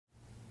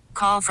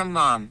Call from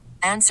mom.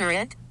 Answer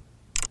it.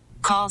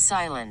 Call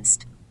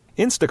silenced.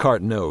 Instacart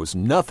knows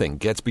nothing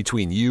gets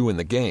between you and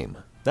the game.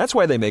 That's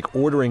why they make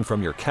ordering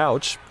from your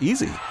couch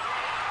easy.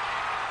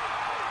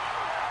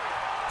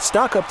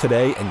 Stock up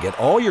today and get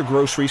all your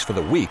groceries for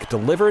the week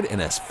delivered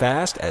in as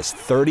fast as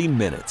 30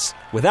 minutes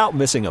without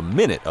missing a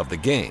minute of the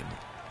game.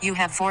 You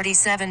have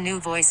 47 new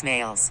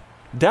voicemails.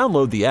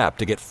 Download the app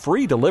to get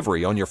free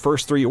delivery on your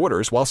first 3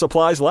 orders while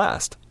supplies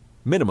last.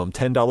 Minimum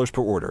 $10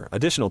 per order.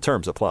 Additional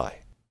terms apply.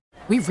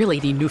 We really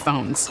need new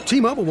phones.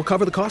 T-Mobile will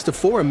cover the cost of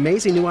 4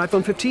 amazing new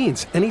iPhone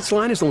 15s, and each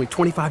line is only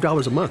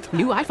 $25 a month.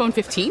 New iPhone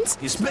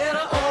 15s? It's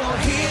better over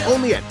here.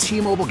 Only at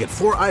T-Mobile, get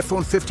 4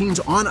 iPhone 15s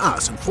on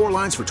us and 4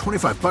 lines for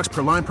 $25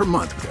 per line per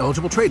month with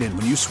eligible trade-in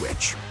when you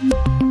switch.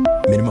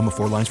 Minimum of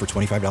 4 lines for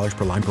 $25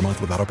 per line per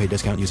month with autopay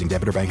discount using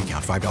debit or bank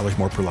account. $5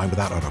 more per line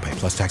without autopay,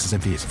 plus taxes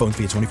and fees. Phone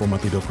fee at 24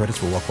 monthly bill credits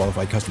for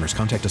well-qualified customers.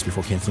 Contact us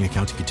before canceling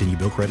account to continue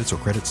bill credits or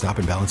credit stop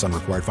and balance on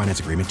required finance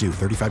agreement due.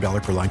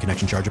 $35 per line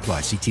connection charge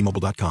applies. See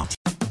T-Mobile.com.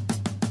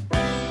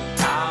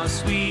 How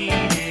sweet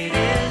it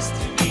is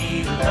to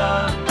be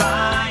loved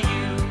by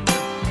you.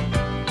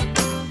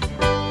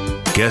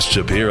 Guests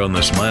appear on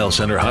the Smile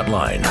Center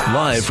hotline,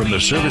 live from the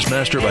Service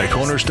Master by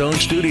Cornerstone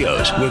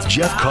Studios with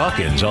Geoff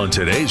Calkins on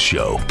today's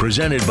show,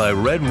 presented by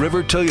Red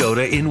River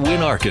Toyota in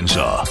Wynn,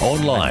 Arkansas.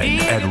 Online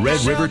at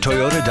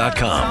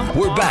redrivertoyota.com.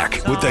 We're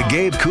back with the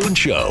Gabe Kuhn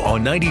Show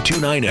on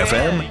 92.9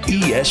 FM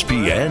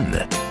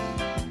ESPN.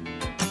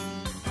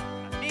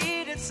 I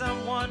needed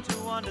someone to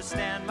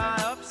understand my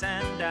ups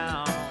and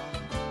downs.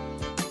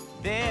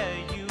 There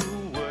you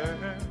were.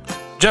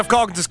 Geoff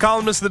Calkins is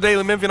columnist of the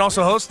Daily Memphian,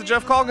 also hosts the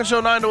Geoff Calkins Show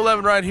 9 to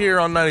 11 right here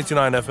on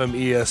 92.9 FM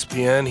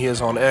ESPN. He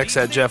is on X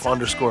at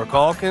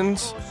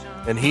Jeff_Calkins,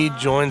 and he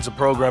joins the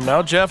program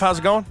now. Jeff, how's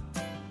it going?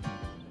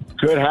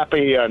 Good.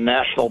 Happy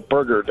National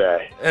Burger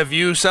Day. Have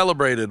you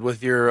celebrated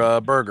with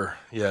your burger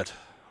yet?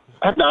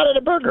 I've not had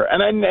a burger,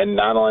 and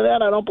not only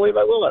that, I don't believe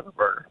I will have a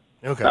burger.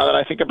 Okay. Now that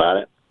I think about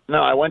it,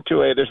 no, I went to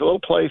there's a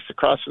little place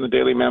across from the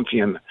Daily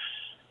Memphian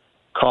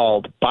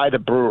called By the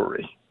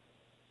Brewery.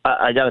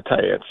 I got to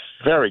tell you, it's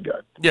very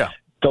good. Yeah.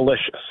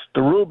 Delicious.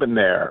 The Reuben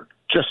there,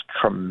 just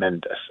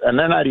tremendous. And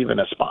they're not even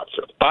a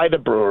sponsor. By the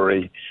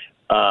Brewery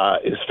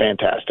is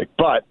fantastic.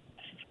 But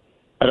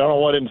I don't know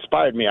what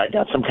inspired me. I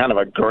got some kind of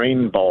a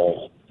grain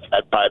bowl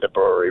at By the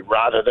Brewery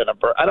rather than a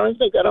burger. I don't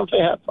think they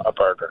have a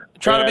burger.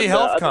 Trying to be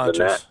health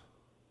conscious.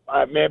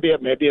 Maybe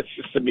it's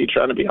just me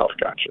trying to be health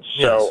conscious.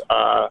 Yes.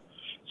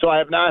 So I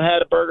have not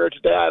had a burger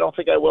today. I don't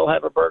think I will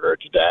have a burger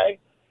today.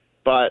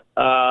 But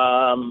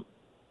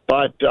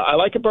I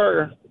like a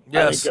burger.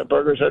 Yes. I think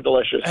burgers are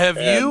delicious.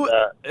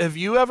 Have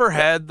you ever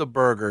had the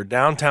burger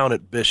downtown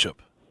at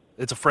Bishop?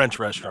 It's a French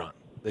restaurant.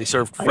 They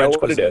serve French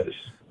cuisine. I know what it is.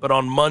 But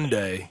on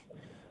Monday,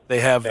 they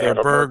have their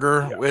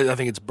burger. Yeah. I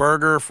think it's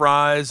burger,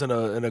 fries, and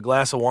a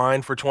glass of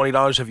wine for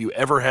 $20. Have you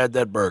ever had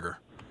that burger?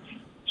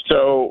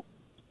 So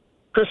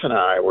Chris and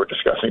I were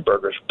discussing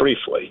burgers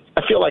briefly.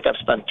 I feel like I've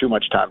spent too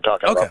much time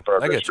talking about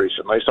burgers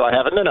recently, so I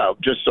haven't. No,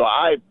 just so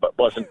I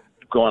wasn't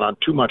going on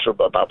too much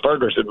about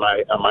burgers on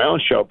my own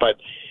show, but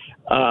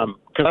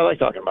because I like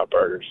talking about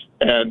burgers,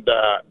 and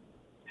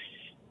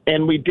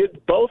we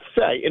did both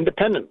say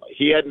independently.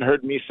 He hadn't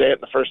heard me say it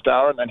in the first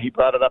hour, and then he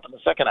brought it up in the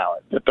second hour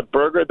that the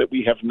burger that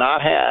we have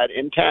not had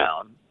in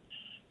town.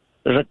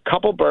 There's a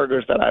couple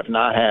burgers that I've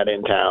not had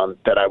in town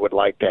that I would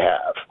like to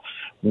have.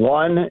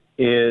 One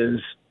is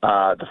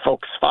the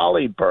Folks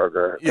Folly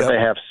burger that they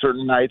have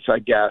certain nights, I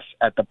guess,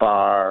 at the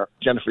bar.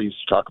 Jennifer used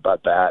to talk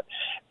about that.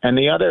 And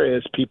the other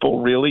is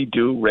people really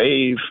do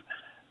rave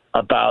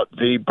about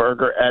the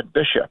burger at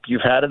Bishop.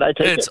 You've had it, I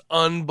take it? It's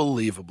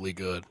unbelievably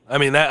good. I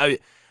mean, I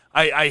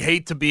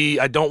hate to be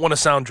 – I don't want to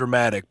sound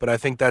dramatic, but I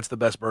think that's the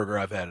best burger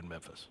I've had in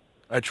Memphis.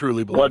 I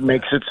truly believe What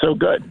makes it so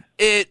good?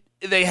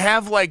 They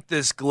have like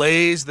this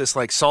glaze, this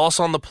like sauce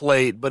on the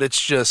plate, but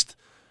it's just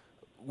 –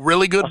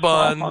 really good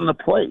bun on the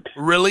plate.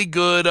 Really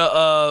good.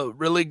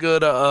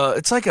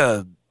 It's like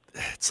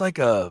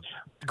a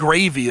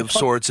gravy of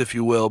sorts, if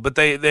you will. But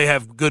they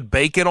have good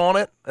bacon on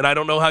it, and I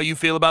don't know how you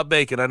feel about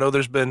bacon. I know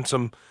there's been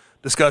some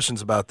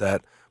discussions about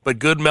that, but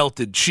good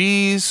melted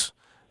cheese.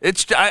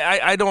 It's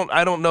I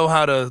don't know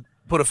how to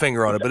put a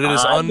finger on it, but it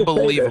is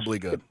unbelievably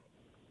good.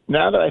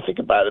 Now that I think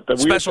about it, the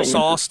special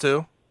sauce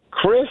too.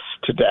 Chris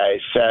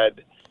today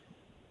said.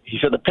 He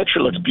said the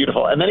picture looks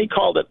beautiful, and then he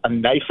called it a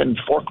knife and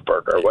fork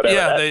burger, or whatever.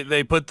 Yeah,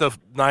 they put the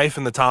knife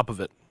in the top of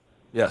it.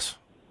 Yes.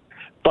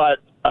 But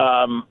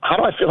how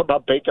do I feel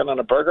about bacon on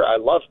a burger? I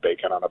love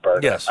bacon on a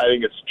burger. Yes. I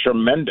think it's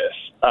tremendous.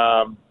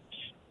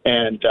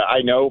 And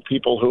I know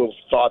people who have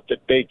thought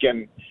that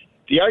bacon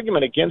 – the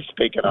argument against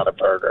bacon on a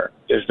burger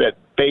is that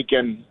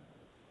bacon –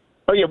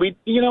 oh, yeah,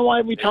 you know why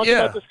we talked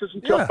about this? Because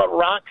we talked about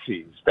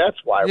Roxy's. That's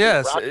why.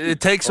 Yes, it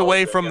takes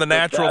away from the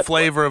natural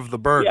flavor of the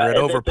burger. It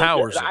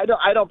overpowers it. I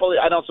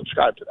don't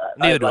subscribe to that.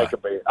 Neither do I.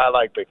 I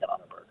like bacon on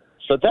a burger.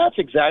 So that's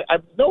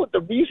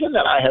the reason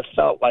that I have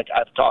felt like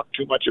I've talked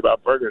too much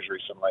about burgers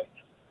recently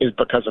is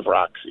because of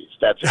Roxy's.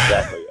 That's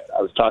exactly it.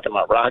 I was talking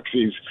about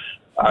Roxy's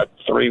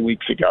 3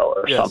 weeks ago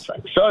or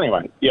something. So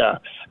anyway, I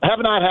have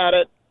not had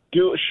it.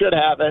 should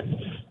have it.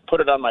 Put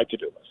it on my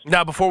to-do list.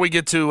 Now, before we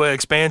get to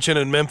expansion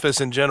in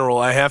Memphis in general,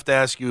 I have to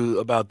ask you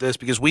about this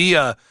because we,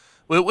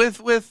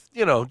 with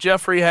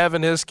Jeffrey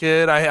having his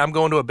kid, I'm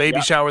going to a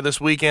baby shower this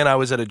weekend. I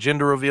was at a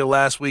gender reveal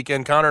last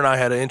weekend. Connor and I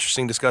had an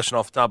interesting discussion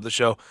off the top of the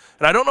show,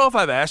 and I don't know if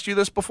I've asked you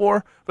this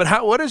before, but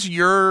what is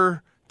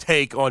your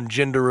take on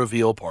gender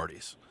reveal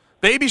parties?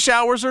 Baby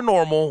showers are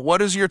normal.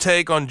 What is your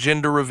take on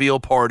gender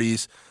reveal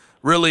parties?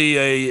 Really,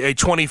 a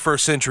 21st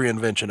century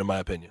invention, in my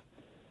opinion.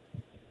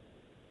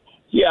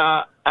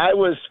 Yeah, I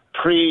was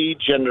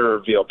pre-gender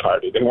reveal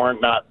party. They were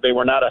not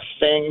a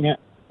thing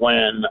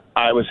when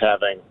I was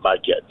having my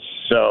kids.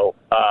 So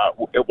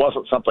it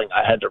wasn't something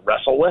I had to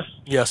wrestle with.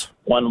 Yes.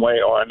 One way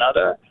or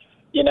another.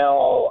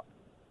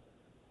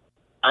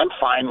 I'm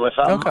fine with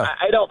them. Okay.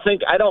 I don't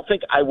think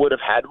I would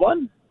have had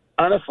one,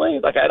 honestly.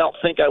 I don't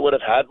think I would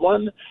have had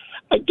one.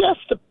 I guess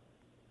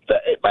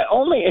my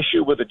only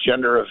issue with a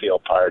gender reveal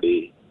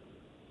party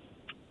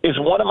is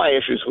one of my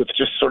issues with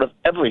just sort of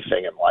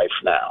everything in life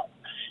now.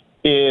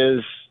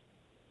 Does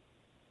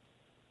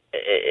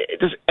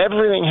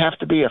everything have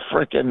to be a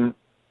frickin'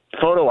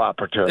 photo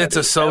opportunity? It's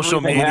a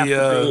social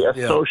media.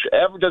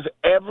 Does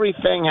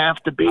everything have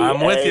to be?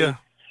 I'm with you.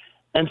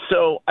 And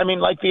so,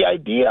 the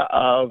idea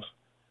of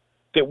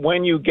that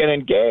when you get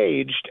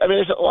engaged,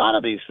 there's a lot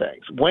of these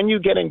things. When you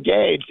get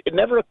engaged, it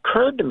never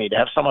occurred to me to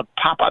have someone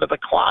pop out of the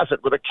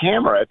closet with a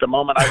camera at the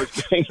moment I was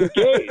getting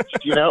engaged,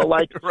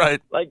 Right.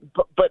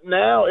 But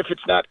now if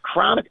it's not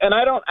chronic, and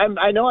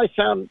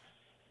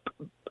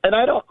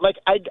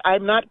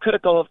I'm not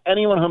critical of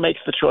anyone who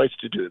makes the choice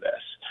to do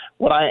this.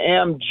 What I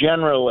am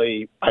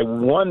generally, I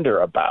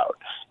wonder about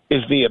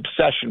is the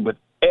obsession with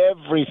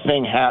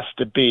everything has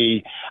to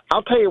be.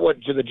 I'll tell you what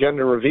the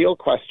gender reveal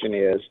question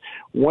is.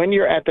 When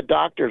you're at the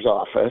doctor's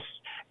office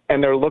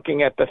and they're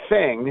looking at the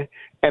thing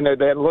and they're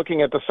then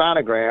looking at the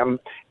sonogram,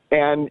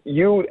 and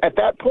you, at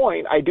that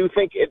point, I do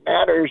think it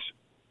matters.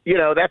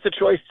 That's a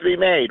choice to be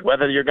made,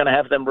 whether you're going to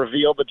have them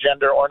reveal the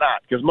gender or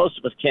not, because most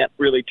of us can't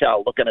really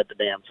tell, looking at the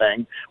damn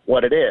thing,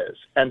 what it is.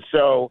 And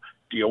so,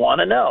 do you want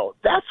to know?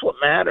 That's what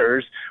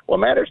matters. What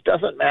matters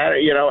doesn't matter,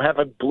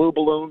 having blue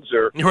balloons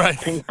or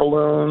pink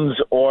balloons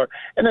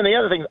and then the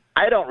other thing,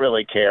 I don't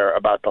really care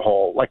about the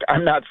whole,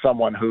 I'm not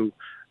someone who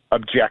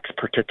objects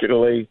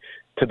particularly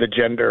to the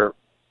gender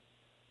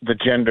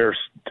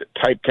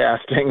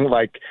typecasting,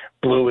 like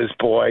blue is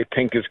boy,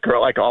 pink is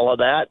girl, all of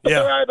that. But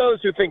there are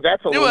those who think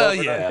that's a little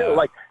overdone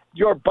too.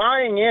 You're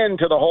buying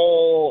into the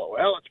whole,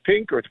 it's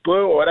pink or it's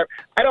blue or whatever.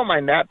 I don't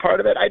mind that part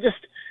of it.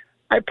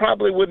 I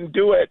probably wouldn't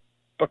do it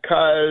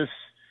because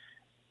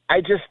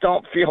I just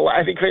don't feel,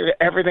 I think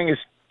everything is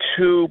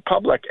too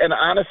public. And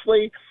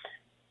honestly,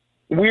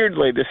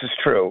 weirdly, this is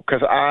true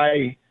because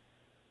I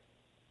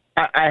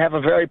have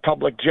a very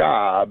public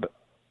job.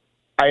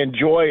 I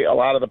enjoy a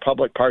lot of the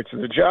public parts of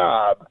the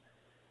job,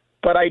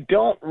 but I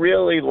don't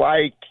really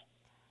like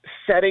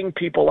setting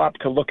people up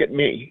to look at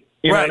me.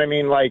 You know what I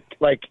mean?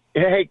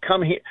 Hey,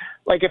 come here.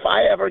 If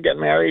I ever get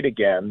married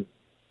again,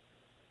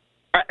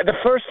 the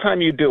first time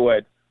you do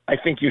it, I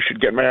think you should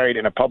get married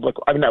in a public.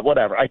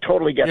 Whatever. I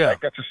totally get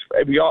that.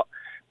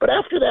 But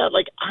after that,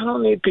 I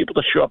don't need people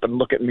to show up and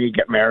look at me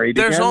get married.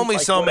 There's again. only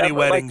so many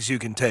weddings you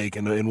can take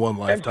in one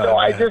lifetime.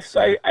 And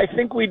so I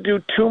think we do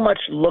too much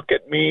look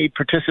at me,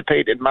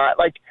 participate in my,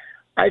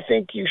 I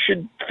think you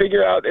should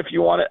figure out if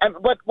you want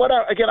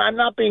to. Again, I'm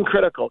not being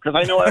critical because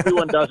I know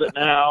everyone does it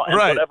now and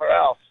whatever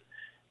else.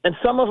 And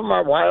some of them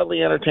are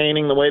wildly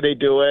entertaining the way they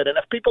do it. And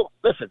if people,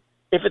 listen,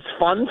 if it's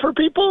fun for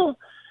people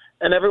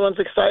and everyone's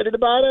excited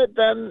about it,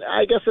 then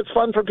I guess it's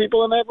fun for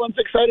people and everyone's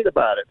excited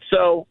about it.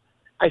 So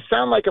I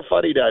sound like a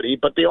fuddy-duddy,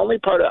 but the only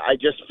part I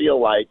just feel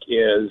like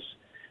is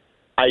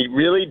I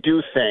really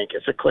do think,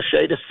 it's a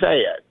cliche to say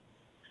it,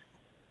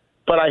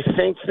 but I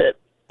think that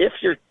if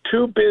you're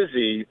too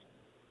busy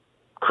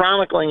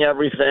chronicling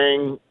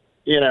everything,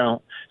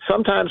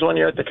 sometimes when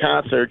you're at the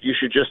concert, you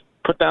should just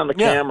put down the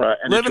camera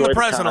and live in the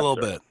present concert. a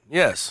little bit.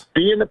 Yes.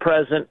 Be in the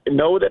present,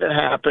 know that it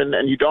happened,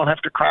 and you don't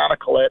have to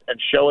chronicle it and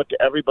show it to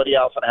everybody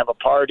else and have a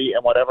party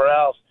and whatever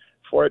else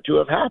for it to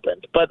have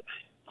happened. But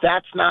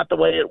that's not the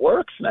way it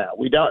works now.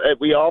 We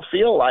all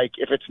feel like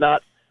if it's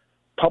not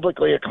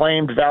publicly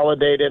acclaimed,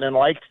 validated, and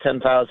liked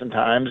 10,000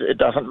 times, it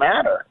doesn't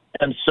matter.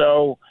 And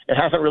so it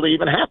hasn't really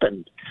even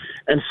happened.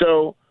 And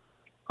so,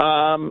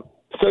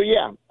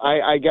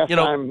 I guess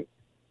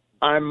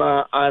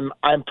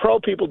I'm pro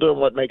people doing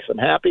what makes them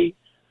happy,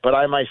 but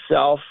I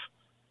myself,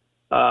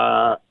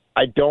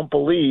 I don't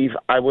believe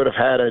I would have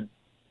had a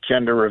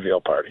gender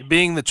reveal party.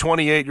 Being the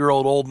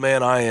 28-year-old old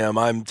man I am,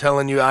 I'm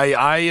telling you,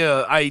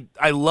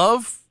 I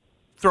love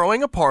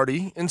throwing a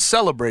party and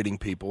celebrating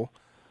people,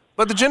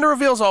 but the gender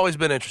reveal's always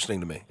been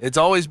interesting to me. It's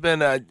always been,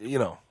 Have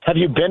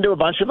you been to a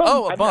bunch of them?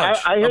 Oh, a bunch.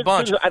 A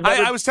bunch.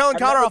 I was telling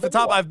Connor off the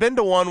top, I've been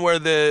to one where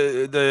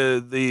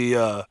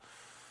the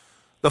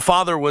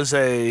father was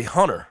a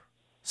hunter,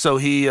 so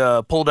he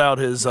pulled out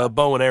his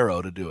bow and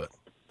arrow to do it.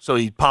 So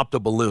he popped a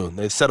balloon.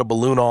 They set a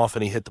balloon off,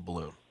 and he hit the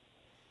balloon.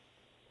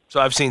 So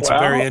I've seen some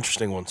very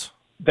interesting ones.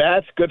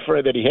 That's good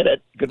for that he hit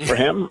it. Good for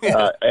him.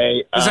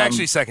 It was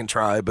actually second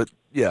try, but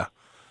yeah,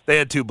 they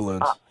had 2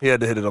 balloons. He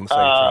had to hit it on the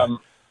second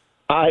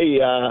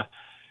try.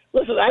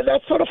 Listen,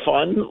 that's sort of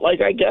fun.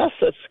 Like, I guess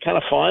that's kind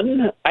of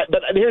fun.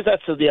 But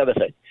that's the other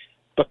thing,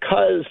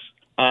 because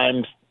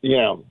I'm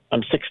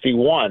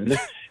 61,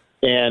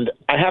 and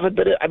I've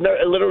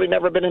literally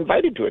never been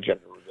invited to a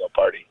gender reveal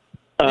party.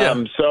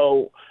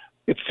 So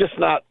it's just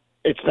not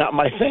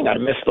my thing. I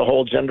miss the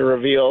whole gender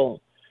reveal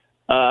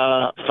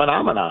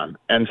phenomenon,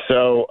 and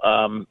so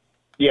I've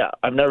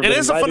never. It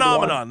is a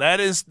phenomenon. That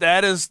is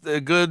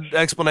a good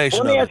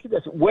explanation. Let me ask you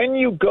this: when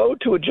you go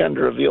to a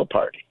gender reveal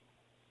party,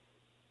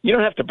 you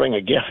don't have to bring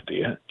a gift, do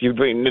you? You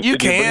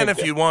can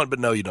if you want, but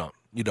no, you don't.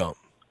 You don't.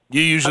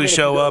 You usually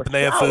show up and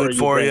they have food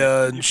for you,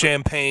 and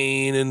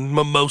champagne and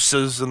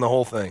mimosas and the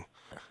whole thing.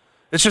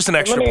 It's just an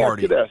extra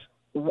party. Let me ask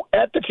you this: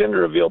 at the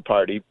gender reveal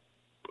party,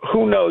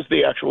 who knows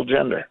the actual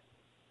gender?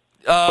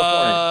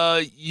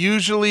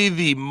 Usually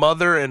the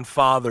mother and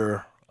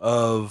father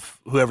of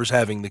whoever's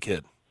having the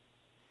kid.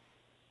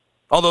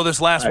 Although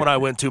this last one I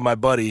went to, my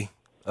buddy,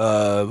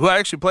 who I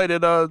actually played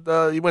at,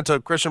 he went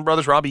to Christian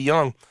Brothers, Robbie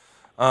Young.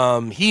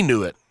 He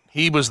knew it.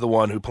 He was the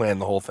one who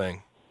planned the whole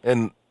thing.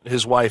 And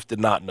his wife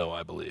did not know,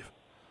 I believe.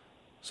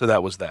 So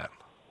that was that.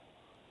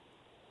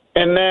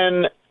 And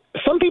then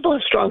some people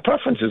have strong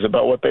preferences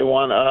about what they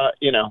want,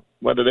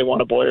 whether they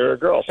want a boy or a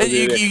girl. So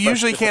you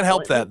usually can't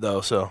help that, though,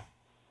 so...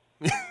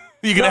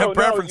 You can have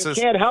preferences.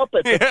 You can't help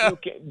it. Yeah.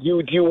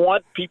 Do you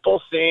want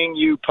people seeing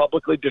you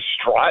publicly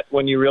distraught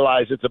when you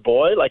realize it's a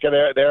boy? Like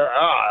they're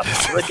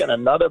freaking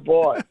another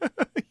boy.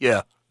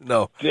 Yeah.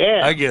 No.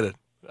 Damn. I get it.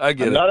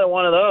 Another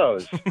one of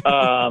those.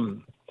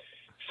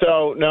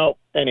 So no.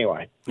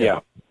 Anyway. Yeah.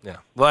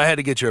 Well, I had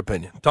to get your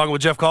opinion. Talking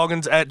with Geoff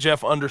Calkins at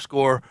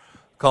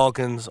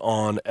Jeff_Calkins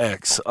on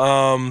X.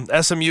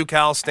 SMU,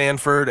 Cal,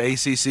 Stanford,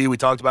 ACC. We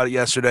talked about it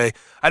yesterday.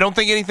 I don't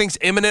think anything's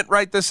imminent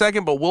right this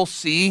second, but we'll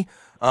see.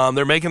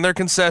 They're making their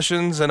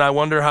concessions, and I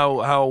wonder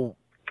how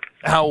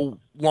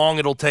long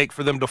it'll take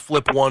for them to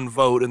flip one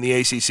vote in the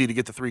ACC to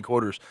get to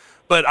 3/4.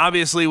 But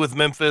obviously with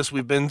Memphis,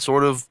 we've been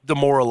sort of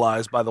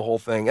demoralized by the whole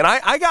thing. And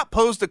I got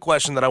posed a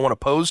question that I want to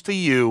pose to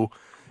you,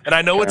 and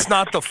I know it's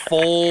not the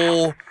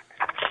full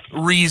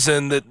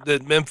reason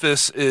that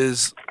Memphis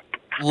is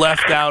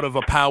left out of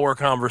a power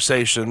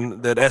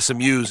conversation that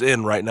SMU's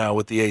in right now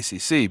with the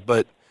ACC,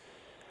 but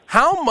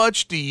how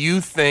much do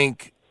you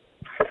think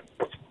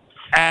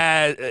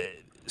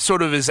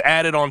sort of is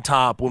added on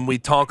top when we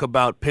talk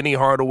about Penny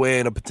Hardaway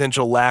and a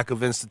potential lack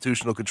of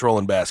institutional control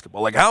in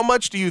basketball? Like, how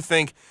much do you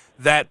think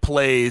that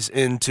plays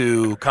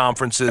into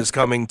conferences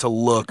coming to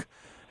look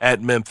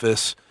at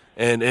Memphis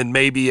and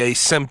maybe a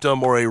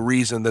symptom or a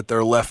reason that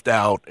they're left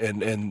out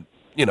and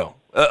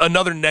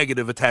another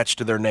negative attached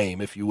to their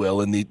name, if you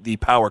will, in the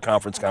power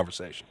conference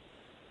conversation?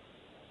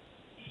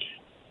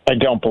 I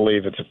don't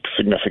believe it's a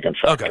significant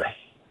factor. Okay.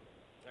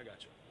 I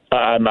got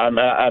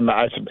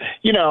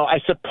you.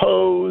 I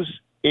suppose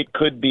it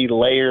could be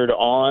layered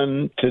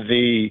on to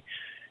the.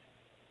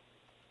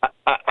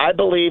 I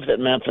believe that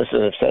Memphis, as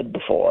I've said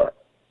before,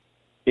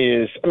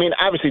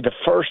 obviously the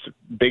first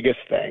biggest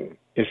thing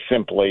is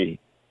simply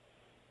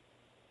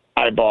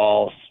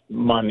eyeballs,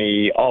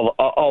 money,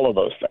 all of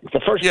those things.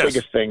 The first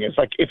biggest thing is,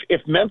 like,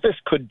 if Memphis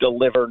could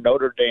deliver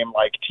Notre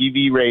Dame-like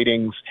TV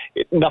ratings,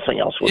 nothing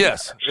else would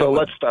matter. So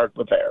let's start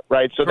with there,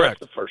 right? So Correct.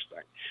 That's the first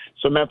thing.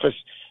 So Memphis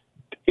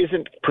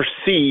isn't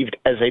perceived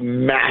as a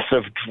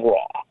massive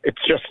draw.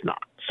 It's just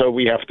not. So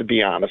we have to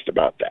be honest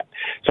about that.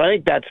 So I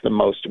think that's the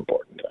most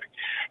important thing.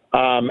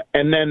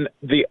 And then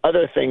the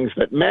other things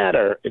that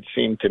matter, it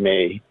seemed to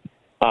me,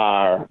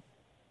 are,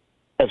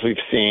 as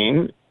we've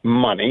seen,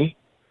 money,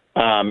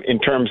 in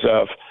terms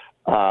of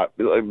both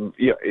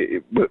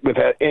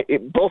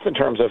in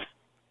terms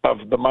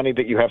of the money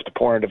that you have to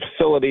pour into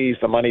facilities,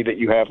 the money that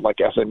you have, like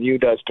SMU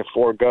does, to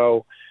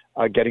forego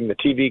getting the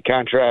TV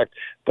contract,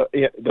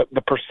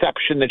 the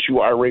perception that you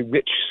are a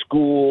rich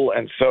school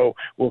and so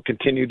will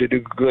continue to do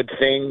good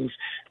things.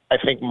 I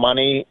think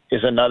money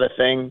is another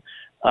thing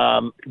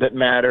that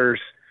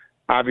matters,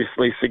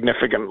 obviously,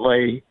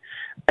 significantly.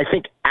 I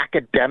think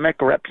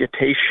academic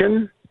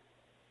reputation,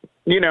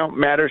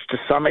 matters to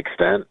some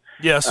extent.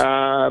 Yes.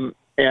 And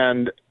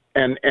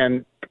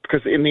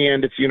because in the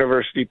end it's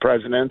university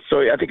presidents,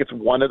 so I think it's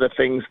one of the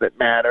things that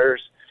matters.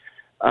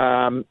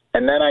 And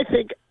then I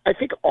think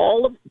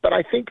but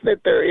I think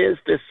that there is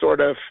this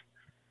sort of,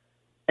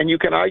 and you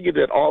can argue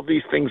that all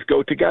these things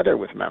go together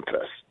with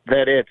Memphis,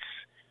 that it's,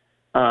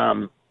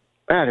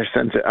 there's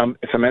some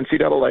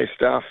NCAA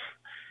stuff,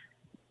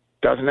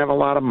 doesn't have a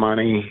lot of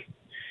money.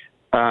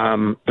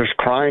 There's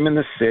crime in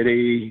the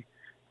city.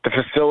 The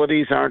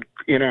facilities aren't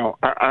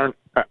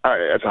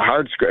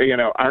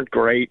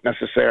great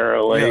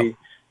necessarily. Yeah.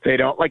 They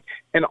don't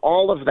and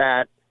all of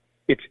that.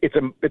 It's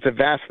a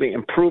vastly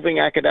improving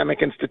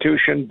academic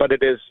institution, but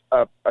it is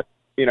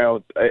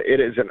it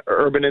is an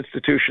urban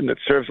institution that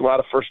serves a lot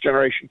of first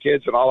generation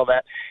kids and all of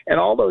that, and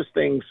all those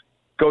things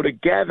go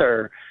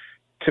together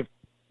to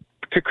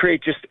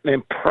create just an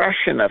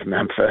impression of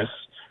Memphis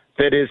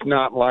that is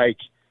not like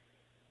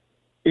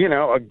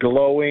a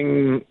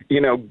glowing,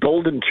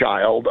 golden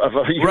child of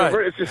a universe.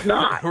 Right. It's just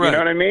not. Right. You know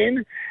what I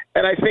mean?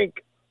 And I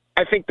think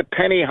the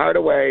Penny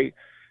Hardaway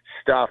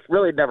stuff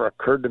really never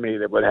occurred to me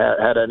that would have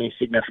had any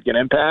significant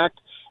impact.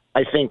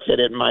 I think that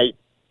it might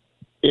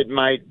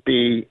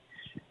be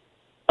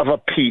of a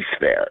piece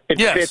there. It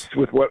fits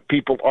with what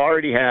people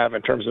already have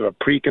in terms of a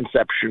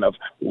preconception of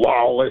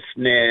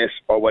lawlessness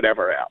or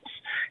whatever else.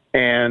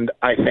 And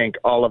I think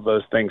all of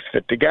those things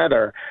fit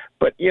together.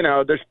 But,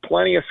 there's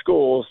plenty of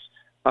schools.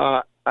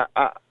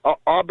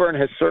 Auburn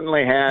has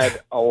certainly had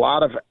a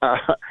lot of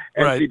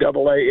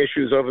NCAA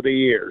issues over the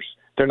years.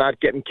 They're not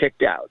getting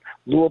kicked out.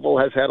 Louisville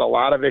has had a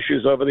lot of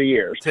issues over the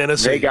years.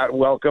 Tennessee. They got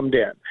welcomed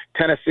in.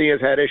 Tennessee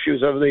has had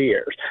issues over the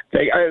years.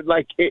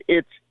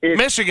 It's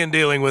Michigan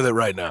dealing with it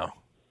right now.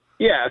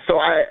 Yeah, so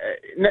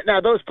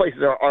now those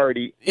places are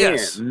already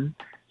in,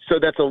 so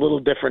that's a little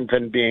different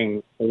than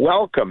being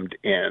welcomed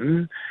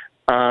in.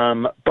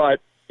 But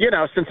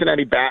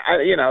Cincinnati,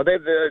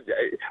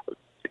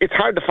 it's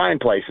hard to find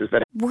places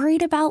that.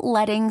 Worried about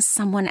letting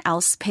someone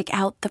else pick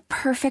out the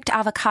perfect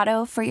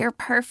avocado for your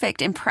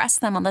perfect impress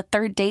them on the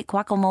third date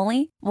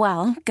guacamole?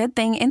 Well, good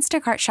thing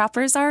Instacart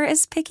shoppers are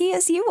as picky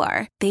as you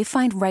are. They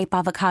find ripe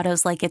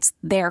avocados like it's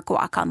their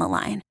guac on the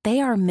line. They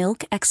are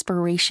milk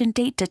expiration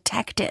date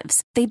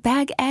detectives. They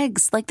bag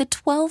eggs like the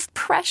 12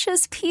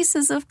 precious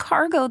pieces of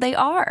cargo they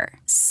are.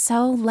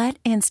 So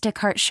let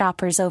Instacart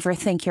shoppers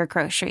overthink your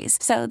groceries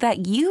so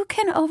that you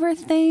can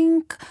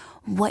overthink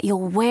what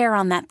you'll wear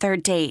on that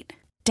third date.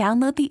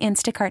 Download the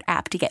Instacart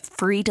app to get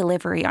free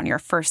delivery on your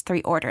first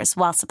 3 orders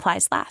while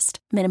supplies last.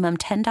 Minimum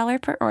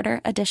 $10 per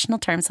order. Additional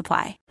terms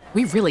apply.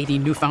 We really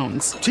need new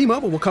phones.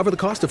 T-Mobile will cover the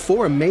cost of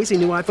 4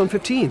 amazing new iPhone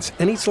 15s,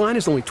 and each line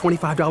is only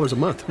 $25 a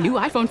month. New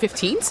iPhone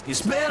 15s?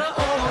 It's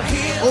better over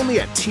here. Only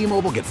at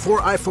T-Mobile, get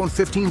 4 iPhone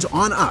 15s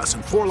on us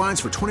and 4 lines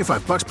for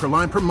 $25 per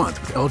line per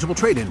month with eligible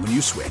trade-in when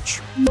you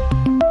switch.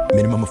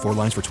 Minimum of 4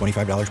 lines for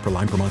 $25 per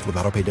line per month with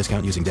autopay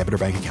discount using debit or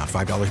bank account.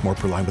 $5 more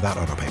per line without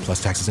autopay,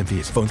 plus taxes and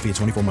fees. Phone fee at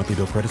 24 monthly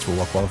bill credits for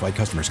well-qualified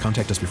customers.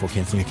 Contact us before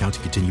canceling account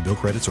to continue bill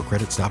credits or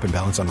credit stop and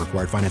balance on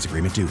required finance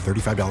agreement due.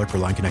 $35 per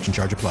line connection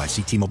charge applies.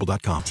 See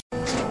T-Mobile.com.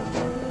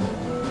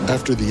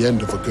 After the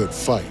end of a good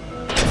fight,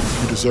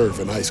 you deserve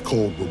an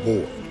ice-cold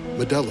reward.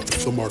 Modelo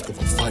is the mark of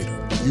a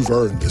fighter. You've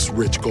earned this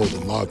rich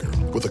golden lager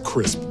with a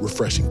crisp,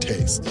 refreshing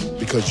taste.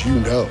 Because you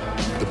know,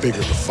 the bigger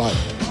the fight,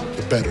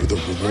 the better the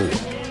reward.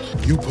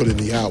 You put in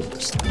the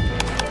hours,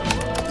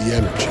 the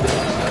energy,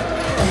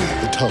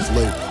 the tough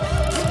labor.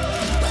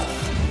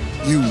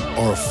 You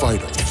are a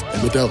fighter,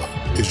 and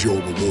Modelo is your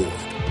reward.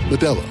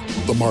 Modelo,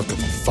 the mark of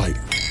a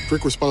fighter.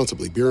 Drink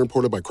responsibly. Beer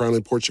imported by Crown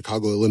Imports,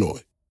 Chicago,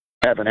 Illinois.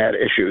 Haven't had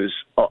issues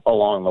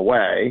along the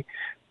way.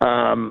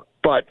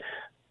 But,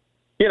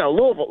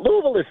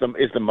 Louisville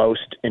is the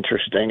most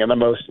interesting and the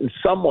most, in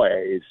some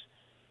ways,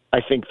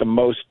 I think the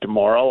most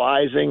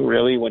demoralizing,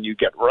 really, when you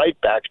get right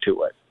back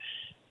to it.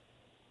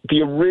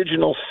 The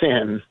original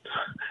sin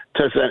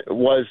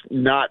was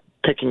not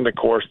picking the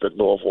course that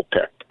Louisville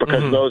picked,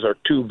 because those are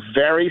 2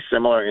 very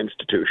similar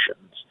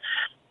institutions,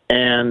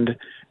 and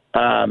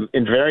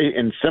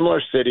in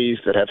similar cities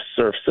that have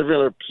served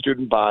similar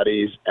student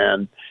bodies,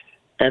 and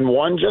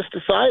one just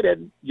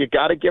decided, you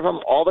got to give them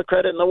all the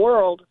credit in the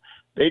world.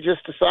 They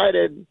just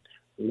decided,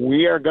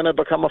 we are going to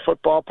become a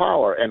football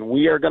power, and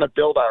we are going to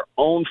build our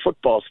own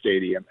football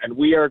stadium, and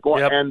we are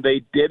going. Yep. And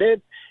they did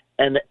it,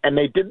 and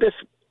they did this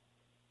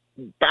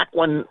back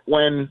when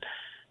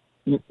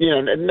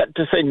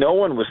to say no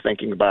one was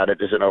thinking about it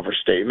is an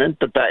overstatement,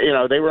 but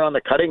that they were on the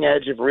cutting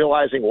edge of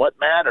realizing what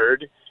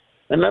mattered,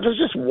 and Memphis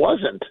just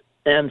wasn't.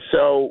 And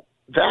so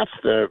that's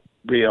the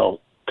real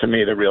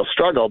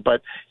struggle.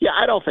 But yeah,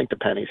 I don't think the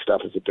Penny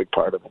stuff is a big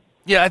part of it.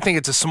 Yeah, I think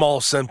it's a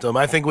small symptom.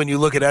 I think when you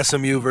look at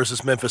SMU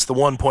versus Memphis, the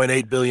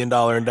 $1.8 billion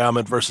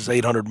endowment versus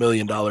 $800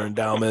 million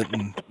endowment,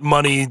 and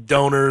money,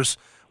 donors,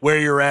 where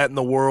you're at in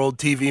the world,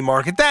 TV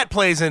market, that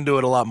plays into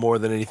it a lot more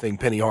than anything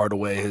Penny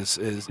Hardaway is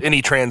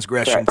any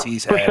transgressions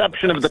he's had.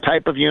 Perception of the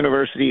type of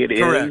university it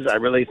Correct. is, I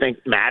really think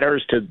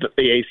matters to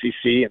the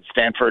ACC and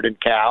Stanford and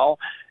Cal,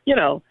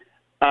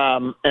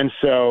 and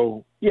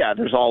so, yeah,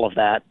 there's all of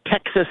that.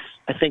 Texas,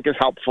 I think, is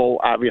helpful,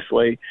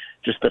 obviously,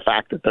 just the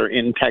fact that they're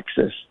in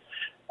Texas.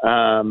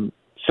 But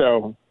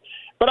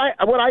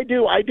I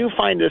do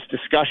find this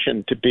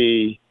discussion to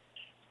be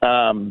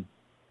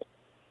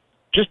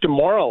just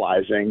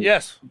demoralizing.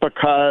 Yes.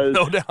 Because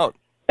no doubt.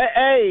 At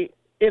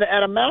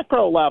a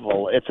macro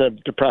level, it's a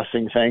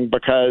depressing thing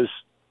because,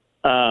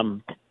 as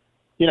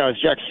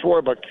Jack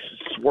Swarbrick,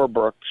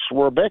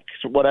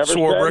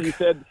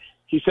 said,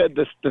 he said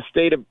the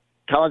state of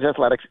college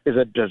athletics is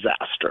a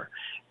disaster.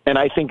 And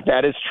I think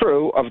that is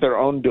true of their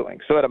own doing.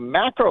 So at a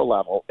macro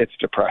level, it's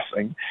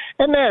depressing.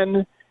 And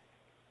then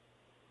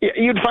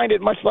you'd find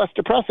it much less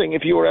depressing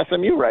if you were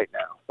SMU right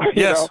now.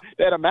 Yes.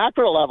 At a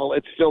macro level,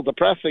 it's still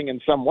depressing in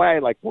some way,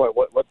 like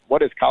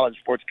what has college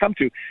sports come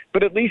to?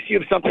 But at least you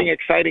have something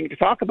exciting to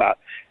talk about.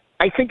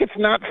 I think it's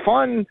not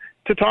fun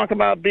to talk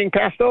about being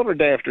passed over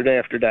day after day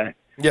after day.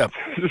 Yeah.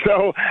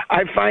 So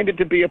I find it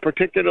to be a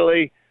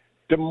particularly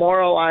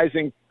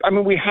demoralizing. I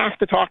mean, we have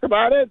to talk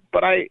about it,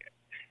 but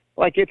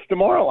it's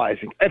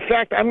demoralizing. In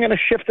fact, I'm going to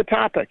shift the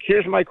topic.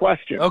 Here's my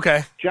question.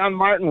 Okay. John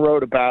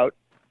wrote about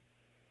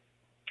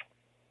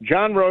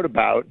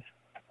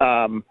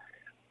Ryan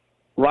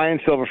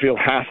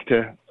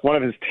Silverfield one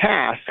of his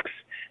tasks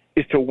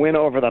is to win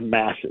over the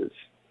masses,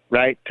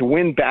 right? To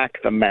win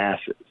back the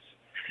masses.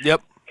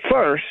 Yep.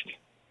 First,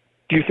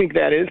 do you think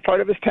that is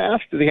part of his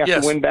task? Does he have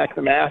to win back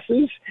the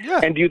masses?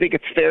 Yeah. And do you think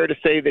it's fair to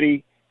say that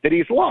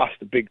he's lost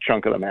a big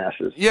chunk of the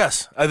masses?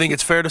 Yes, I think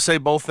it's fair to say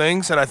both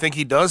things, and I think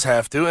he does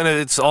have to, and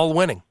it's all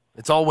winning.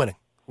 It's all winning.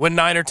 Win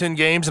 9 or 10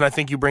 games, and I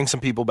think you bring some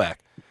people back.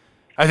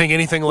 I think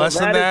anything less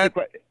than that,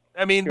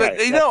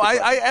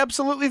 I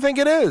absolutely think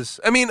it is.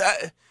 I mean,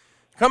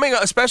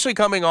 especially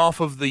coming off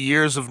of the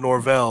years of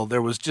Norvell,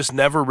 there was just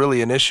never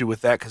really an issue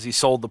with that because he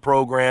sold the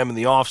program in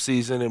the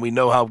offseason, and we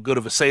know how good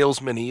of a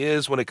salesman he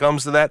is when it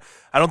comes to that.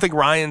 I don't think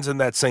Ryan's in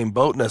that same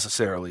boat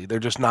necessarily. They're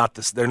just not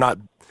they're not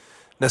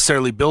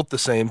necessarily built the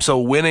same. So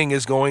winning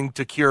is going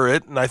to cure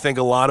it, and I think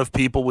a lot of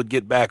people would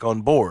get back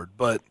on board.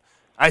 But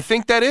I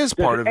think that is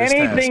part of his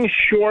task. Anything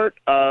short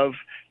of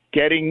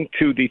getting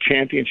to the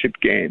championship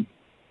game,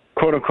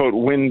 quote unquote,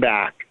 win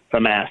back the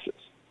masses.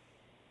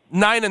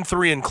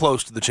 9-3 and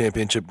close to the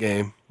championship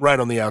game, right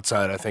on the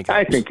outside. I think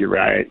you're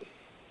right.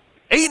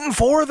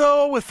 8-4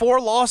 though, with 4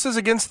 losses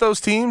against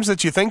those teams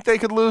that you think they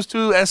could lose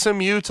to: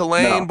 SMU,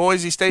 Tulane,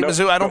 Boise State,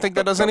 Mizzou. I don't think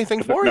that does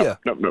anything for you.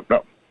 No, does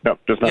not.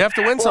 You have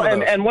to win some of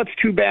those. And what's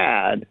too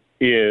bad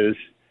is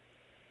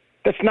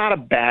that's not a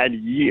bad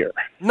year.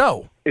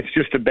 No. It's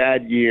just a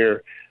bad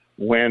year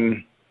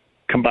when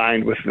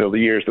combined with the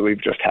years that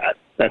we've just had.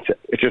 That's it.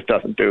 It just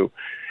doesn't do.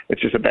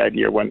 It's just a bad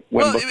year when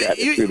looked at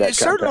it through that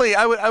certainly,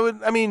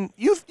 context. I mean,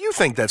 you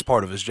think that's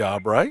part of his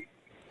job, right?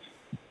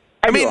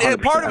 I mean,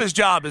 part of his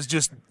job is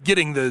just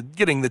getting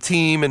the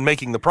team and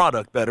making the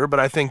product better, but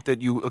I think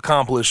that you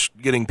accomplish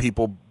getting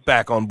people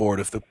back on board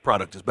if the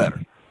product is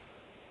better.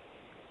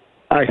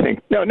 I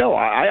think I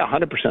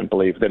 100%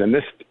 believe that in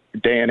this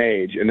day and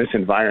age, in this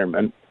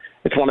environment,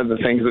 it's one of the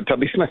things that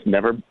Tubby Smith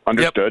never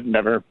understood,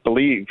 never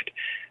believed,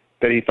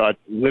 that he thought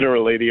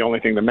literally the only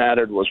thing that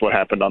mattered was what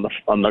happened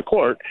on the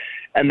court,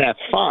 and that's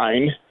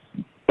fine,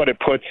 but it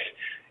puts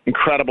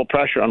incredible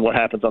pressure on what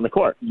happens on the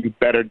court. You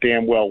better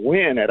damn well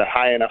win at a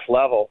high enough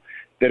level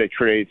that it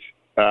creates,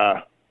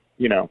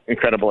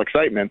 incredible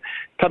excitement.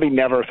 Tubby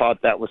never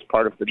thought that was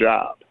part of the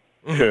job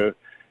to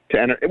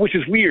enter, which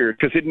is weird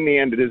because in the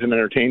end it is an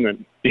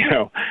entertainment,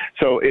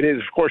 so it is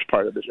of course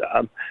part of the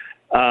job.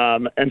 I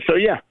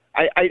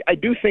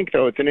do think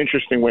though it's an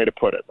interesting way to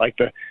put it. Like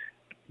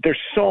there's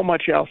so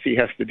much else he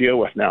has to deal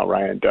with now.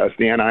 Ryan does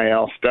the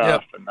NIL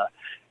stuff and the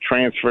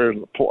transfer,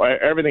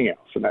 everything else,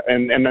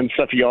 and then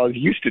stuff he always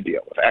used to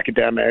deal with,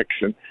 academics,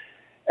 and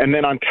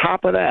then on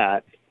top of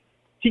that,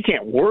 he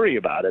can't worry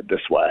about it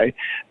this way.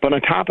 But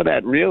on top of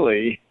that,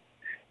 really,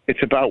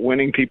 it's about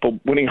winning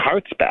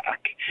hearts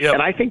back. Yep.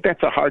 And I think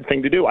that's a hard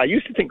thing to do. I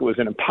used to think it was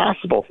an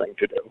impossible thing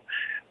to do.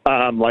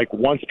 Like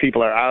once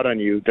people are out on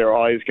you, they're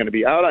always going to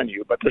be out on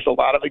you. But there's a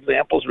lot of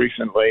examples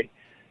recently.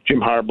 Jim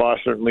Harbaugh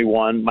certainly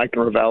one. Mike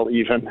Norvell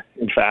even,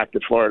 in fact,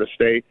 at Florida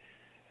State.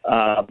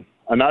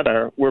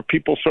 Another where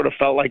people sort of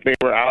felt like they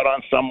were out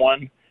on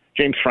someone.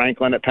 James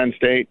Franklin at Penn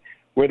State,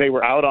 where they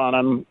were out on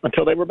him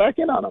until they were back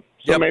in on him.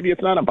 So maybe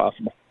it's not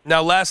impossible.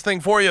 Now, last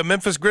thing for you,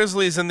 Memphis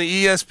Grizzlies and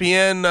the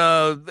ESPN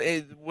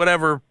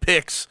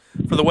picks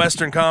for the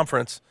Western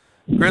Conference.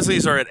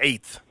 Grizzlies are at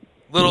 8th.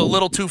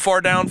 Little too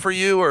far down for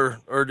you,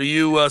 or do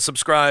you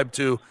subscribe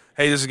to,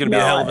 hey, this is going to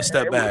be a hell of a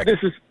step back?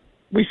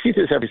 We see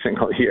this every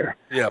single year.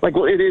 Yeah.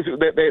 It is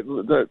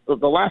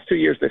the last 2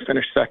 years they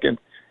finished second,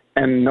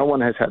 and no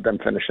one has had them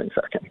finishing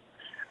second.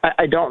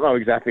 I don't know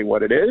exactly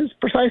what it is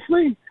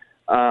precisely,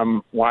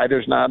 why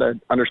there's not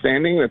an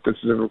understanding that this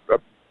is a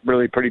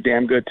really pretty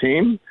damn good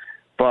team,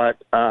 but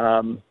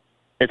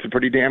it's a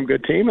pretty damn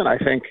good team, and I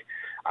think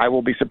I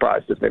will be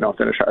surprised if they don't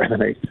finish higher than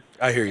 8th.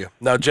 I hear you.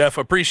 Now, Jeff,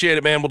 appreciate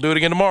it, man. We'll do it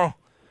again tomorrow.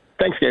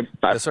 Thanks, Gabe.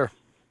 Bye. Yes, sir.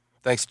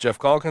 Thanks to Geoff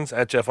Calkins,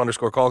 at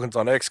Jeff_Calkins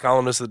on X,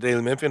 columnist of the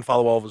Daily Memphian.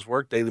 Follow all of his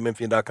work,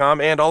 dailymemphian.com,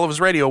 and all of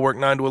his radio work,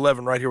 9 to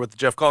 11, right here with the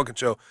Geoff Calkins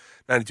Show,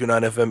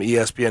 92.9 FM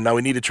ESPN. Now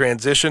we need a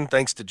transition.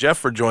 Thanks to Jeff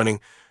for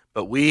joining,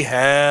 but we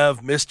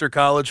have Mr.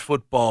 College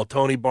Football,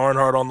 Tony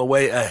Barnhart, on the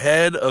way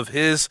ahead of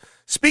his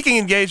speaking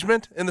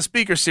engagement in the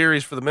speaker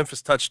series for the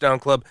Memphis Touchdown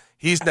Club.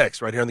 He's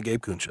next, right here on the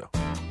Gabe Kuhn Show.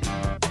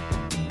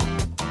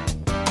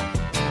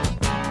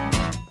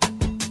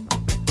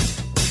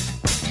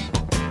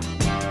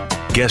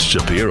 Guests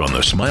appear on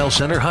the Smile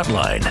Center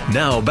hotline.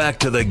 Now back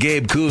to the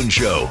Gabe Kuhn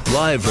Show,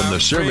 live from the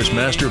Service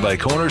Master by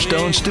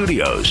Cornerstone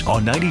Studios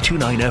on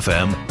 92.9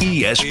 FM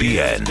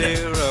ESPN.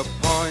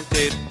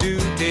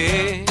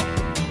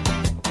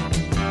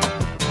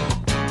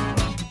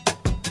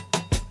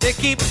 They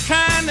keep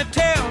trying to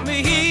tell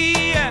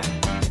me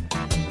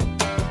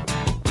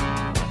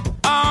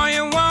all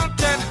you want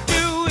to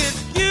do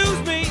is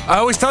use me. I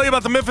always tell you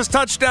about the Memphis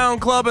Touchdown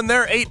Club and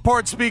their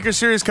 8-part speaker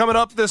series coming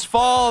up this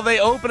fall. They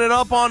open it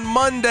up on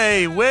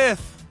Monday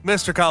with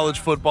Mr. College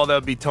Football. That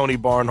would be Tony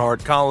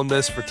Barnhart,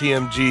 columnist for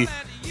TMG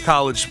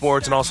college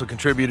sports and also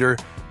contributor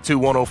to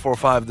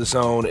 104.5 The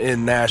Zone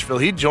in Nashville.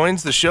 He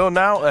joins the show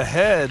now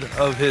ahead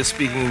of his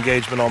speaking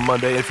engagement on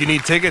Monday. If you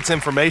need tickets,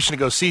 information to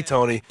go see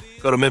Tony,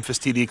 go to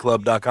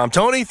memphistdclub.com.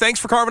 Tony, thanks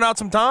for carving out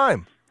some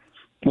time.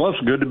 Well,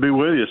 it's good to be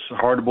with you. It's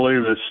hard to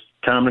believe it's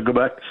time to go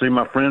back to see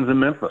my friends in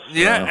Memphis.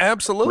 Yeah,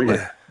 absolutely.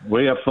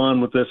 We have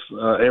fun with this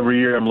every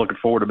year. I'm looking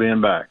forward to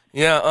being back.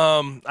 Yeah,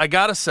 I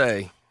got to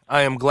say,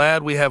 I am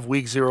glad we have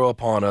week 0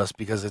 upon us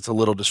because it's a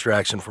little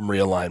distraction from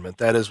realignment.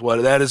 That is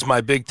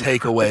my big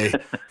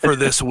takeaway for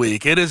this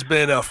week. It has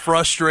been a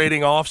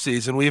frustrating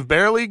offseason. We've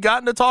barely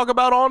gotten to talk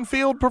about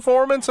on-field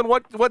performance and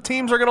what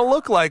teams are going to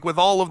look like with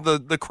all of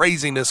the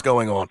craziness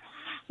going on.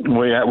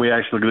 We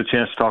actually get a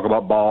chance to talk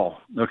about ball,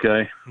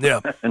 okay?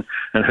 Yeah.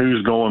 and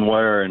who's going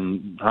where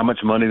and how much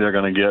money they're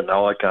going to get and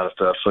all that kind of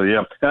stuff. So,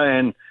 yeah,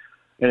 and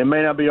it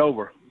may not be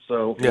over.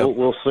 So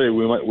we'll see.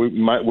 We're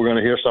going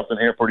to hear something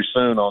here pretty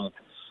soon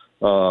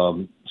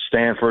on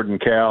Stanford and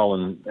Cal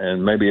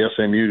and maybe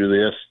SMU to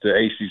the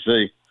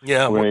ACC.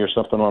 Yeah, we're going to hear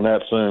something on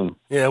that soon.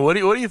 Yeah, what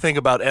do you think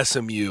about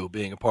SMU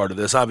being a part of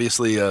this?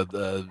 Obviously,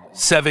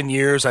 7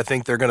 years. I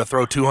think they're going to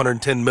throw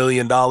 $210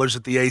 million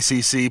at the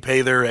ACC,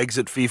 pay their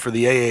exit fee for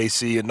the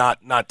AAC, and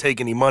not take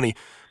any money.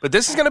 But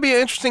this is going to be an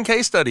interesting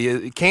case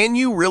study. Can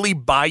you really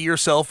buy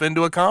yourself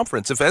into a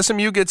conference? If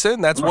SMU gets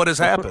in, that's what has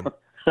happened.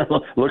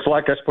 Looks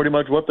like that's pretty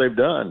much what they've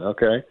done.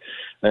 Okay.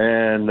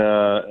 And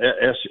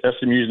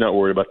SMU's not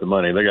worried about the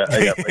money. They got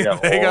plenty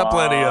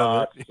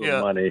of it. Yeah.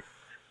 Money.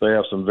 They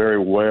have some very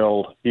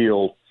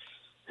well-heeled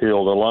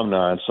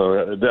alumni.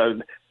 So,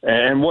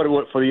 and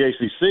what for the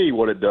ACC,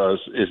 what it does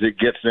is it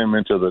gets them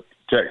into the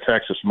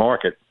Texas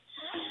market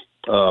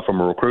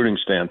from a recruiting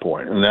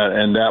standpoint, and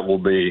that will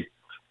be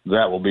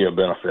a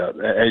benefit.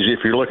 If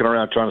you're looking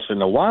around trying to say,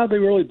 now why are they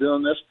really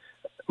doing this?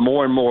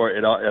 More and more,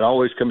 it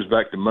always comes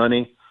back to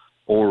money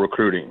or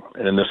recruiting.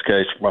 And in this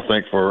case, I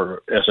think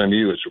for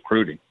SMU, it's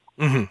recruiting.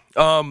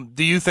 Mm-hmm.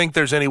 Do you think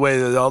there's any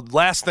way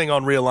last thing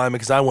on realignment,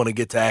 because I want to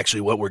get to actually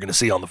what we're going to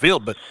see on the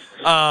field, but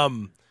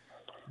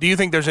do you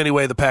think there's any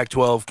way the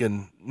Pac-12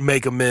 can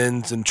make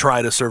amends and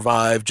try to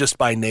survive just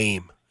by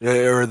name,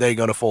 or are they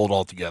going to fold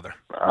altogether?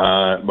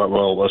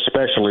 Well,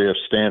 especially if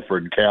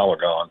Stanford and Cal are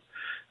gone.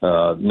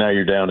 Now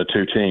you're down to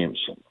 2 teams,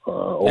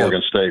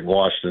 Oregon State and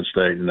Washington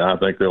State, and I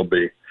think they'll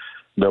be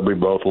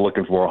both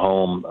looking for a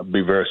home. I'd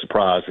be very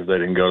surprised if they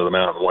didn't go to the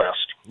Mountain West.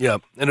 Yeah,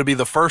 and it'll be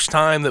the first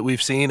time that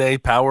we've seen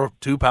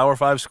two Power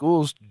 5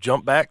 schools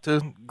jump back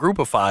to Group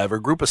of 5 or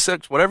Group of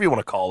 6, whatever you want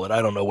to call it.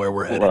 I don't know where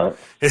we're headed. Right.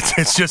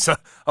 It's just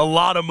a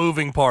lot of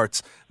moving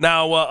parts.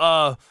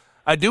 Now,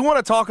 I do want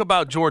to talk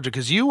about Georgia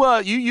because you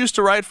used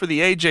to write for the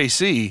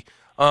AJC.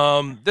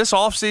 This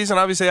offseason,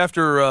 obviously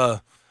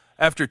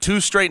after 2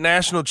 straight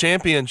national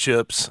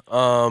championships,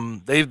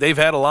 they've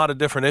had a lot of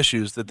different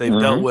issues that they've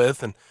dealt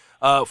with. And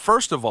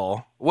first of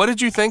all, what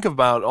did you think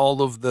about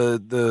all of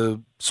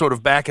the sort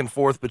of back and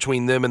forth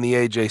between them and the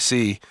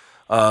AJC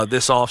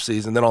this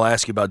offseason? Then I'll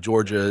ask you about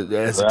Georgia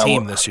as a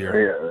team this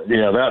year.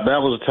 Yeah, that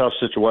was a tough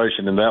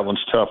situation, and that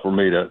one's tough for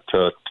me to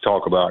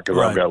talk about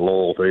because I've got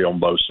loyalty on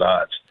both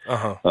sides.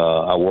 Uh-huh.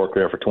 I worked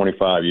there for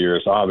 25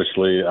 years.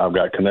 Obviously, I've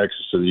got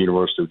connections to the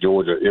University of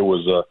Georgia. It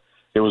was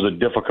a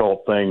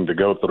difficult thing to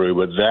go through,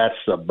 but that's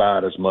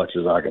about as much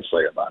as I can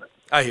say about it.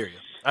 I hear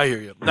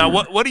you. Now,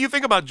 what do you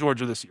think about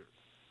Georgia this year?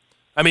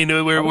 I mean,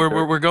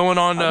 we're going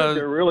on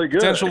they're really good.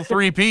 Potential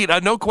three-peat,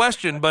 no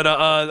question. But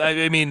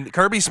I mean,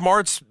 Kirby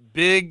Smart's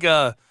big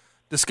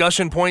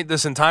discussion point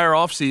this entire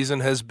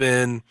offseason has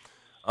been,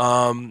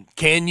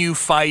 can you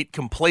fight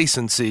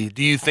complacency?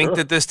 Do you think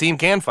that this team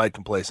can fight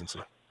complacency?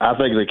 I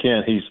think they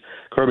can.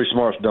 Kirby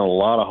Smart's done a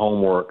lot of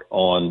homework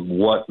on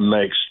what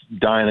makes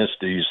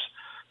dynasties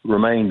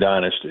remain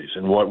dynasties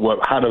and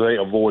how do they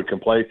avoid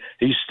complaint.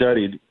 He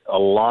studied a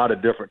lot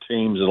of different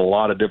teams in a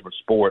lot of different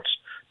sports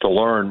to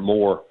learn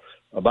more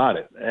about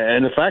it.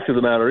 And the fact of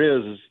the matter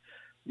is,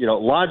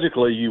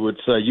 logically you would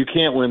say you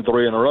can't win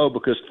 3 in a row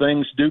because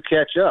things do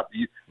catch up.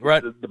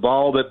 Right. The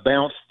ball that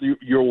bounced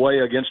your way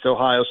against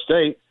Ohio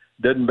State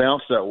didn't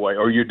bounce that way.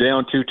 Or you're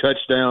down 2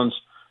 touchdowns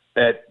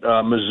at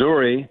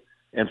Missouri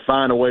and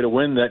find a way to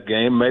win that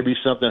game. Maybe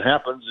something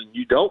happens and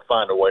you don't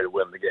find a way to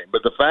win the game.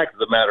 But the fact of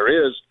the matter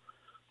is,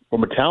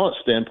 from a talent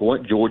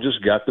standpoint, Georgia's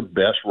got the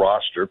best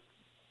roster.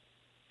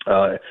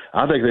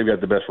 I think they've got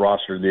the best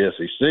roster in the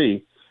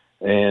SEC.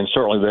 And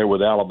certainly they're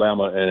with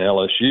Alabama and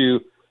LSU.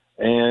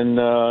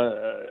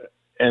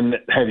 And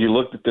have you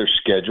looked at their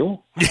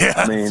schedule? Yeah,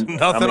 I mean,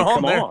 nothing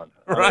on there. On.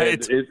 Right.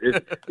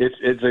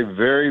 It's a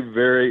very,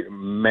 very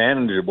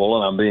manageable,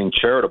 and I'm being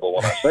charitable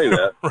when I say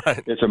that.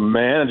 Right. It's a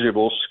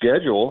manageable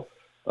schedule.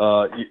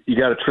 You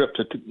got a trip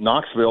to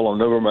Knoxville on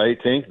November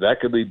 18th.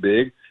 That could be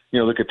big.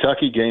 The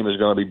Kentucky game is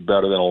going to be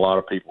better than a lot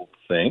of people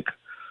think.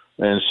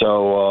 And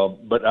so,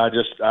 but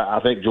I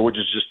think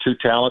Georgia's just too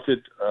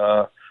talented.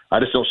 I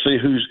just don't see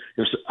who's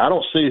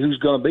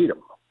going to beat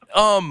them.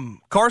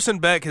 Carson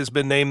Beck has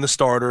been named the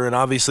starter, and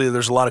obviously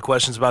there's a lot of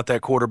questions about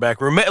that quarterback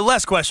room.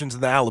 Less questions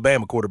in the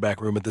Alabama quarterback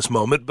room at this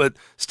moment, but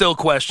still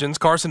questions.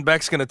 Carson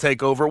Beck's going to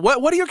take over.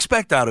 What do you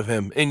expect out of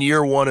him in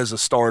year one as a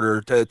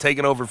starter,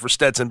 taking over for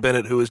Stetson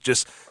Bennett, who is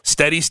just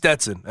steady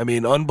Stetson? I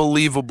mean,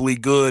 unbelievably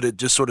good at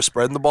just sort of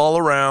spreading the ball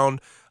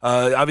around.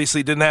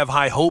 Obviously didn't have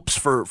high hopes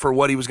for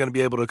what he was going to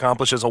be able to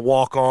accomplish as a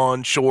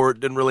walk-on, short,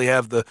 didn't really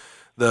have the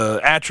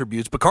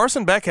attributes, but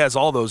Carson Beck has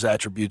all those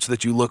attributes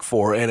that you look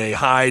for in a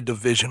high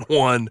Division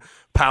I,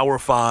 Power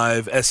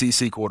 5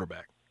 SEC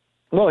quarterback.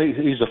 Well,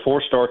 he's a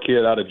 4-star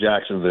kid out of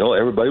Jacksonville.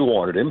 Everybody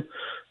wanted him.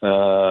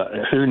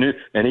 Who knew?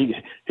 And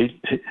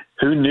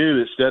who knew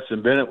that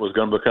Stetson Bennett was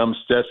going to become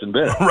Stetson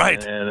Bennett?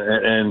 Right.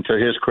 And to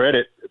his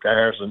credit,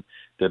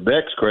 to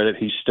Beck's credit,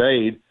 he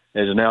stayed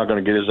and is now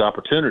going to get his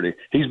opportunity.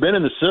 He's been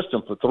in the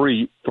system for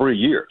three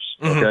years.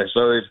 Okay,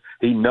 so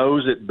he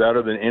knows it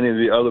better than any of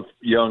the other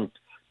young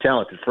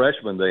talented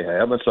freshmen they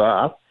have, and so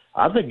I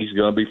think he's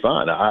going to be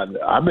fine.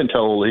 I've been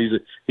told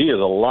he is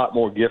a lot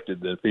more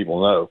gifted than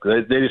people know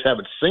because they just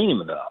haven't seen him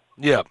enough.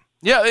 Yeah.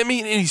 I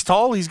mean, he's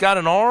tall. He's got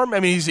an arm. I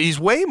mean, he's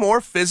way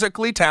more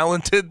physically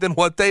talented than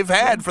what they've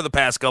had for the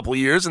past couple of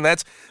years, and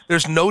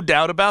there's no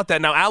doubt about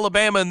that. Now,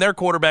 Alabama and their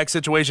quarterback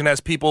situation has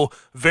people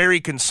very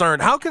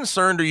concerned. How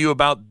concerned are you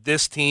about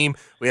this team?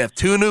 We have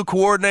 2 new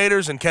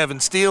coordinators in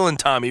Kevin Steele and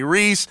Tommy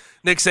Rees.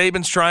 Nick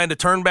Saban's trying to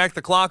turn back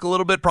the clock a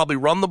little bit, probably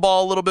run the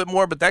ball a little bit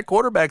more, but that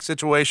quarterback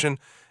situation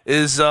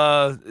is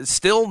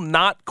still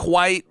not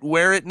quite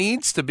where it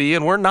needs to be,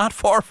 and we're not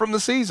far from the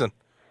season.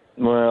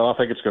 Well, I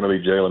think it's going to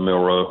be Jalen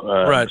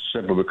Milroe, right?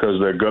 Simply because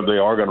they're good. They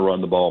are going to run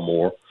the ball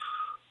more.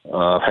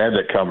 I've had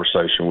that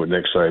conversation with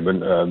Nick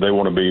Saban. They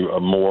want to be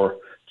more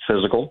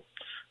physical,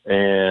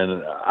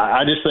 and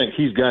I just think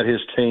he's got his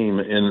team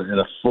in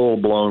a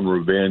full-blown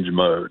revenge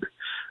mode.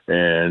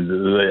 And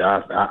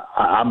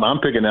I'm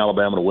picking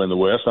Alabama to win the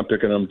West. I'm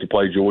picking them to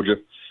play Georgia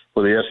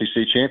for the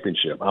SEC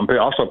championship. I'm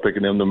also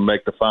picking them to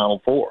make the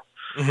Final Four.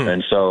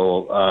 And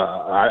so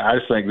I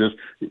just think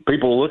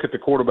people look at the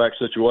quarterback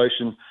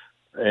situation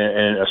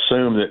and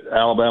assume that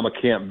Alabama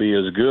can't be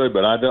as good,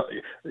 but I don't.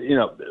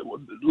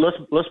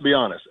 Let's be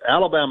honest.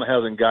 Alabama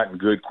hasn't gotten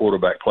good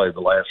quarterback play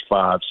the last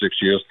 5-6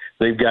 years.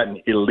 They've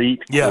gotten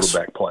elite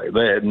quarterback play.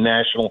 They had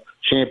national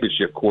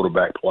championship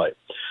quarterback play,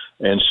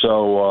 and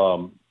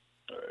so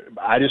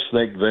I just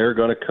think they're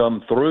going to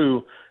come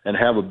through and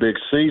have a big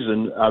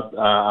season.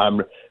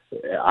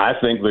 I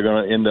think they're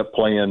going to end up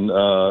playing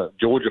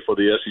Georgia for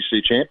the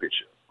SEC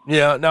championship.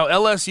 Yeah. Now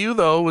LSU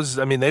though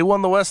they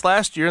won the West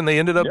last year and they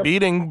ended up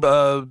beating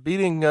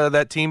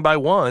that team by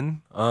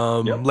 1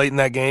 late in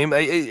that game.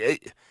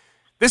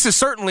 This is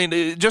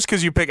certainly just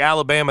because you pick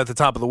Alabama at the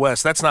top of the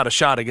West. That's not a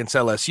shot against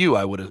LSU.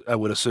 I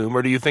would assume.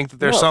 Or do you think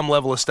that there's some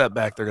level of step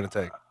back they're going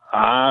to take?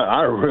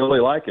 I really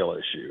like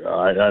LSU.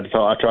 I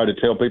tried to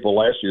tell people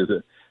last year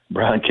that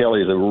Brian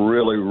Kelly is a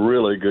really,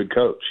 really good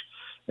coach.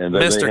 And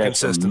Mr.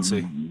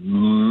 Consistency.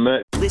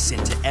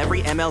 Listen to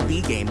every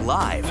MLB game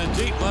live. In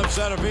the deep left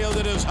center field,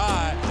 it is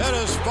high, it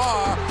is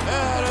far,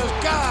 it is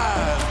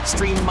gone.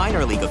 Stream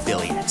minor league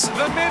affiliates.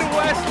 The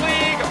Midwest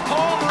League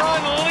home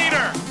run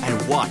leader.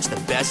 And watch the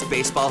best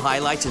baseball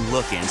highlights and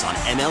look-ins on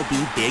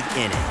MLB Big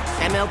Inning.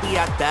 MLB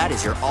At Bat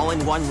is your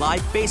all-in-one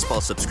live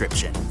baseball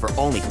subscription for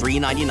only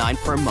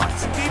 $3.99 per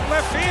month. Deep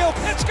left field,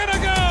 it's gonna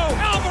go.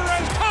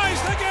 Alvarez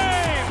ties the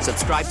game.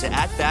 Subscribe to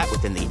At Bat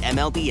within the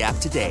MLB app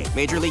today.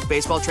 Major League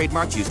Baseball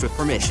trademarks used with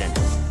permission.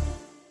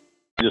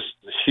 Just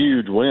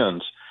huge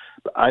wins.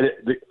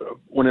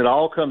 When it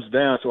all comes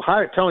down,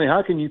 Tony,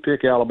 how can you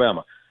pick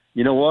Alabama?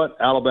 You know what?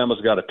 Alabama's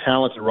got a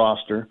talented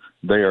roster.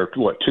 They are,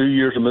 2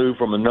 years removed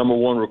from the number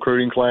 1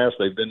 recruiting class.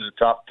 They've been in the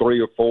top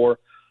 3 or 4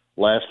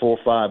 last 4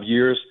 or 5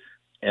 years.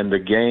 And the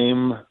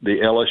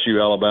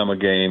LSU-Alabama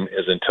game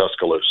is in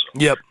Tuscaloosa.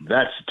 Yep.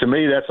 To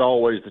me, that's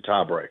always the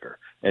tiebreaker.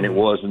 And it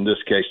was in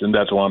this case, and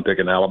that's why I'm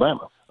picking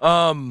Alabama.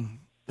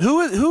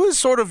 Who is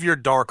sort of your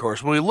dark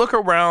horse? When we look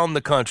around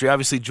the country,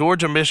 obviously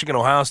Georgia, Michigan,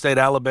 Ohio State,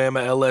 Alabama,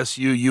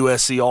 LSU,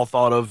 USC, all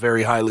thought of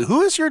very highly. Who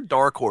is your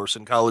dark horse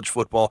in college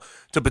football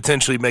to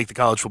potentially make the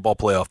college football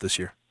playoff this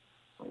year?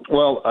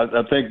 Well,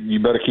 I think you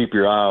better keep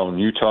your eye on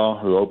Utah,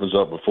 who opens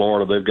up with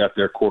Florida. They've got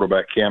their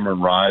quarterback Cameron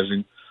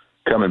Rising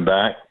coming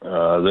back.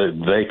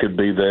 They could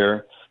be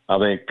there. I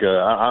think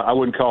I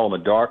wouldn't call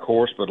them a dark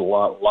horse, but a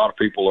lot of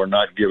people are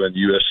not giving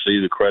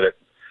USC the credit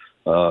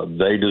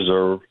they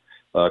deserve.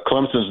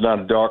 Clemson's not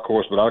a dark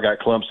horse, but I got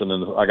Clemson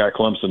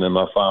in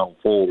my Final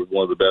Four with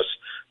one of the best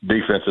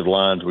defensive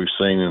lines we've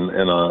seen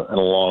in a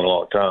long,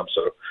 long time.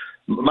 So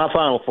my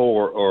Final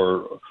Four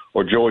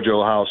are Georgia,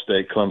 Ohio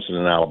State, Clemson,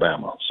 and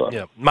Alabama. So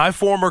yeah, my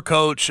former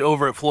coach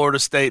over at Florida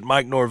State,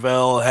 Mike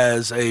Norvell,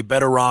 has a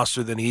better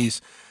roster than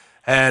he's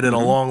had in a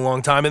long,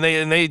 long time, and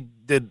they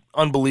did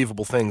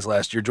unbelievable things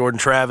last year. Jordan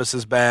Travis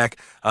is back.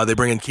 They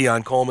bring in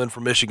Keon Coleman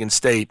from Michigan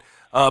State.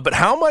 But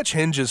how much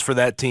hinges for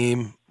that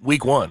team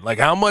week 1? Like,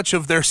 how much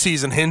of their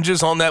season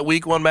hinges on that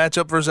week 1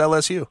 matchup versus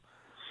LSU?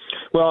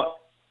 Well,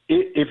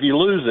 if you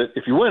lose it,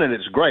 if you win it,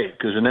 it's great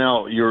because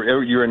now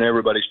you're in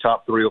everybody's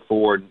top 3 or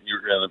 4, and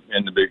you're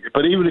in the big.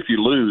 But even if you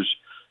lose,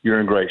 you're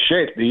in great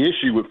shape. The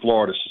issue with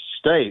Florida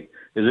State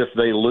is if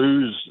they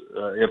lose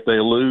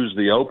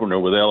the opener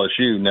with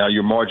LSU, now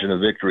your margin of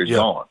victory is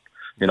gone.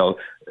 You know,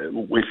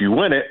 if you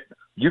win it,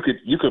 you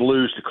could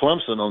lose to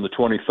Clemson on the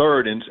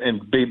 23rd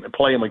and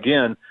play them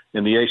again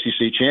in the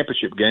ACC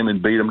championship game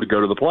and beat them to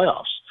go to the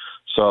playoffs.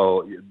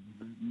 So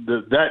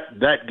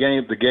that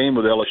game, the game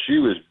with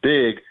LSU, is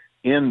big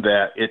in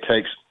that it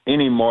takes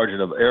any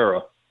margin of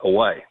error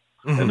away,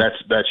 and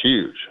that's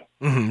huge.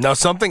 Now,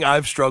 something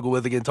I've struggled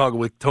with, again, talking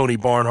with Tony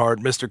Barnhart,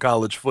 Mr.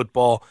 College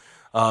Football.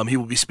 He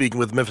will be speaking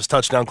with Memphis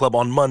Touchdown Club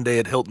on Monday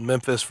at Hilton,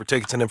 Memphis. For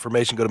tickets and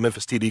information, go to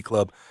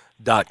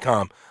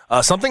memphistdclub.com.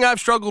 Something I've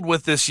struggled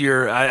with this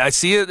year, I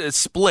see it's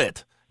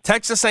split.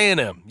 Texas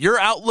A&M, your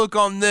outlook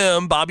on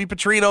them. Bobby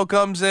Petrino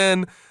comes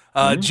in.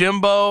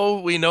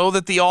 Jimbo, we know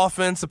that the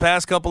offense the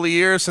past couple of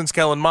years since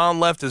Kellen Mond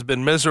left has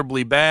been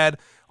miserably bad.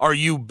 Are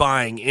you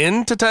buying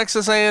into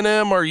Texas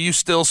A&M, or are you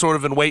still sort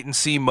of in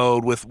wait-and-see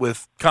mode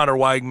with Connor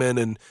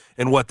Weigman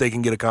and what they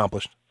can get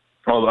accomplished?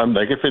 Well,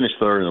 they can finish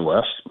third in the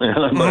West, but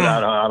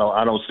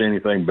I don't see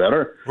anything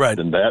better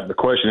than that. The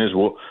question is,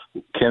 well,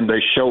 can they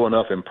show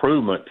enough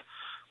improvement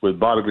with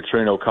Bobby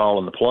Petrino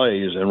calling the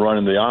plays and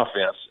running the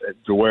offense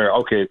to where,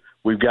 okay,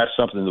 we've got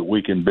something that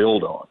we can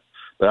build on?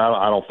 But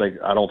I don't think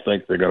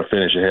they're going to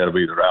finish ahead of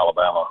either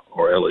Alabama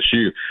or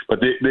LSU.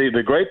 But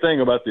the great thing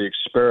about the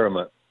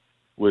experiment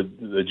with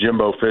the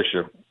Jimbo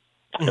Fisher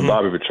and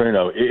Bobby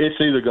Petrino, it's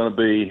either going to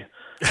be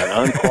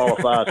an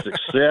unqualified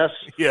success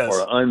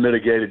or an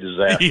unmitigated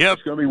disaster.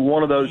 It's going to be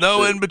one of those.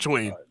 No in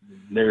between.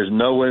 There's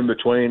no in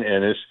between,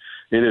 and it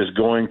is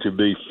going to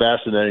be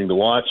fascinating to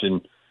watch.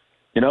 And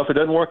you know, if it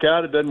doesn't work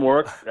out, it doesn't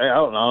work. I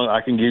don't know.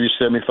 I can give you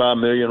 75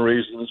 million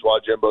reasons why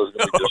Jimbo's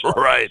going to be just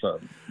right. So,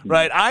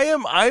 right.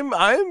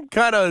 I'm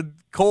kind of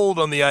cold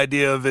on the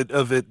idea of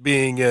it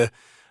being a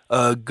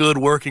good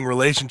working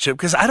relationship,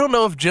 because I don't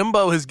know if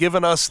Jimbo has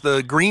given us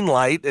the green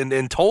light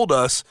and told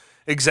us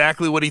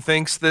exactly what he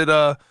thinks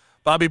that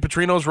Bobby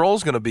Petrino's role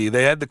is going to be.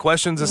 They had the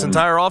questions this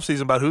entire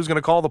offseason about who's going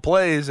to call the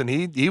plays, and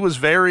he was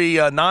very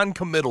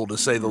non-committal, to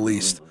say the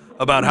least,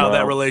 about how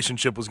that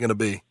relationship was going to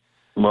be.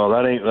 Well,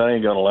 that ain't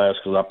going to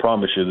last, because I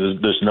promise you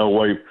there's no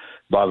way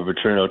Bobby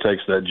Petrino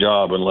takes that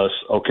job unless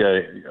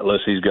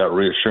he's got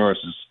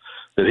reassurances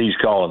that he's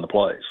calling the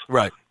plays.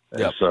 Right.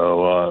 Yep.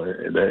 So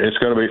it's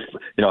going to be,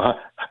 you know,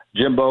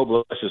 Jimbo,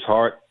 bless his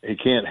heart, he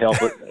can't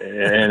help it.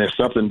 And if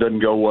something doesn't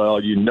go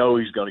well, you know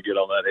he's going to get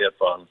on that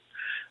headphone.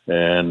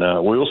 And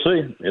we'll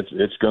see.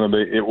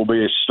 It will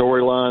be a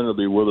storyline that'll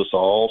be with us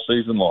all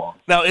season long.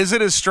 Now, is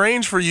it as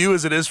strange for you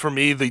as it is for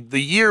me?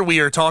 The year we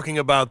are talking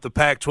about the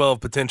Pac-12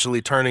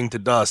 potentially turning to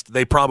dust,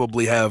 they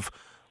probably have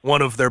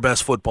one of their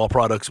best football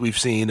products we've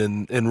seen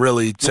in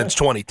really since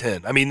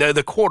 2010. I mean, they're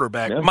the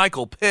quarterback,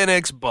 Michael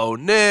Penix, Bo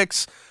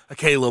Nix,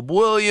 Caleb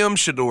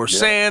Williams, Shedeur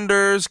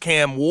Sanders,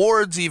 Cam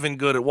Ward's even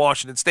good at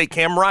Washington State.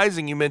 Cam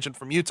Rising, you mentioned,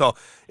 from Utah.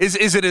 Is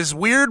it as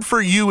weird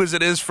for you as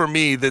it is for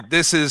me that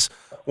this is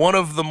one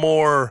of the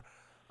more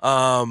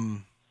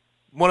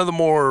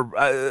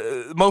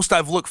most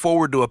I've looked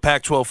forward to a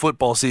Pac-12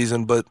 football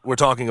season, but we're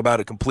talking about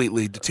it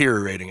completely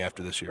deteriorating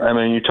after this year? I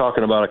mean, you're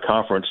talking about the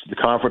Conference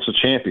of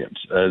Champions.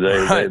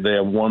 They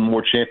have won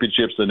more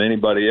championships than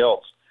anybody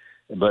else.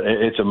 But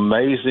it's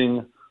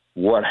amazing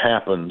what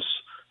happens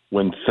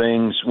when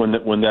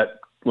that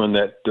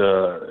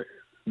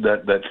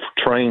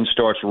train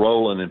starts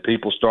rolling and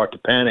people start to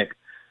panic,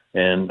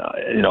 and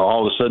you know,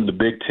 all of a sudden the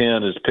Big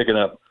Ten is picking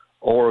up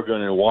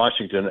Oregon and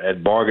Washington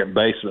at bargain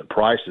basement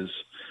prices,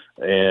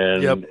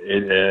 and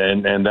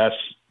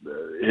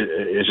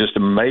it's just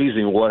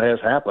amazing what has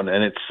happened,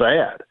 and it's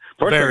sad.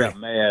 First I got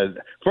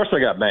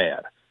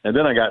mad, and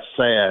then I got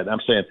sad.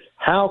 I'm saying,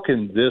 how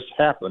can this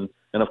happen?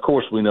 And of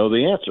course, we know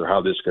the answer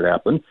how this could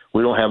happen.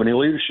 We don't have any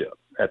leadership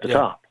at the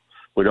top.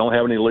 We don't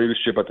have any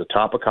leadership at the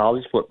top of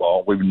college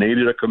football. We've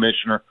needed a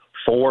commissioner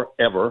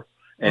forever,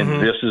 and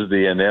this is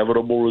the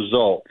inevitable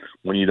result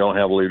when you don't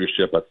have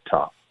leadership at the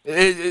top.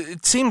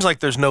 It seems like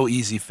there's no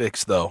easy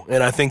fix, though,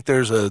 and I think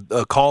there's a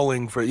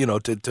calling for, you know,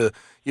 to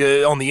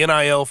on the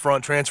NIL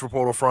front, transfer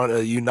portal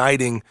front,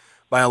 uniting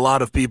by a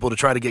lot of people to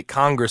try to get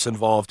Congress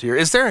involved here.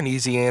 Is there an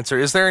easy answer?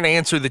 Is there an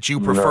answer that you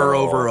prefer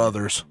over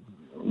others?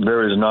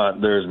 There is not.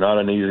 There is not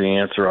an easy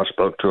answer. I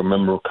spoke to a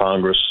member of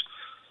Congress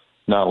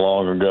not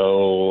long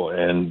ago,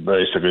 and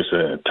basically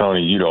said,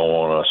 "Tony, you don't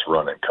want us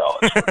running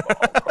college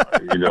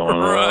football. You don't.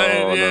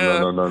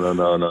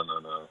 No.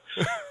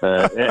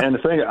 And the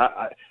thing,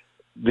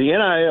 the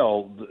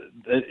NIL,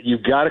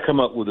 you've got to come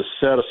up with a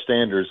set of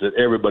standards that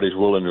everybody's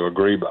willing to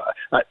agree by.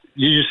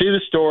 You see the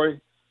story?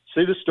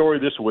 See the story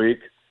this week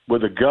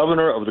with the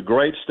governor of the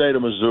great state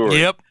of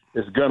Missouri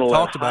is going to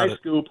let high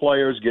school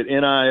players get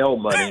NIL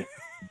money,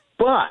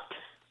 but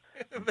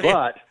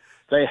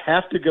they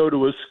have to go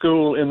to a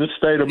school in the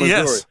state of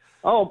Missouri. Yes.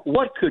 Oh,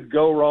 what could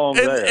go wrong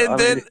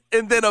there?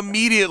 And then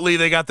immediately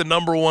they got the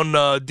number one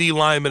D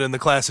lineman in the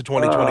class of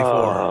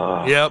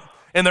 2024. Yep.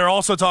 And they're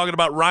also talking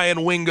about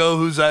Ryan Wingo,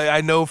 who's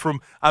I know from,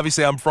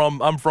 obviously I'm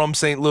from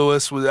St.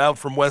 Louis, was out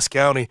from West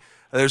County.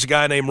 There's a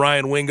guy named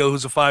Ryan Wingo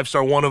who's a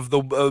 5-star, one of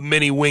the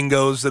many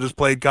Wingos that has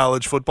played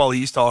college football.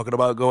 He's talking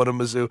about going to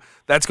Mizzou.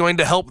 That's going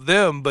to help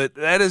them, but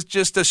that is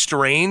just a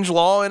strange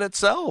law in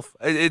itself.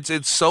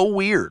 It's so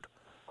weird.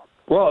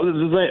 Well,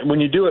 when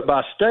you do it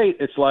by state,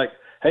 it's like,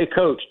 hey,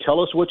 coach,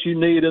 tell us what you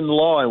need in the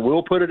law, and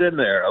we'll put it in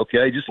there,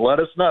 okay? Just let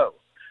us know.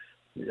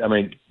 I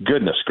mean,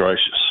 goodness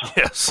gracious.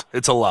 Yes,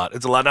 it's a lot.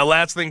 It's a lot. Now,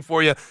 last thing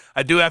for you,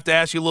 I do have to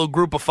ask you a little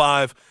group of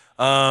 5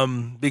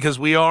 because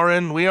we are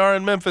in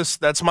Memphis.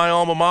 That's my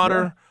alma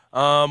mater.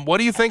 Yeah. What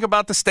do you think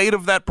about the state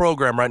of that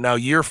program right now,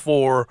 year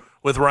 4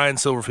 with Ryan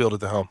Silverfield at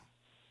the helm?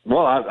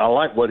 Well, I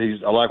like what he's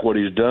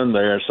done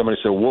there. Somebody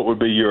said, what would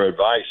be your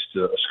advice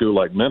to a school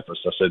like Memphis?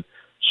 I said,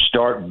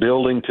 start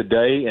building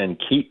today and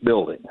keep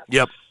building.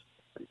 Yep.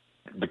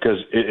 Because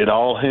it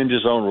all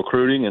hinges on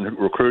recruiting, and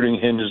recruiting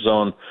hinges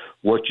on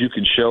what you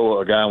can show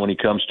a guy when he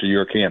comes to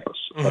your campus.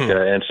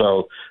 Okay, and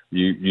so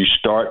you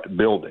start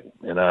building,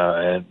 and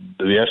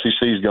the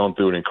SEC is going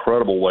through an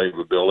incredible wave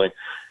of building.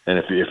 And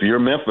if you're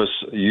Memphis,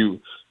 you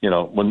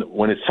know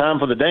when it's time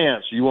for the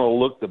dance, you want to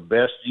look the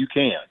best you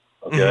can.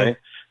 Okay,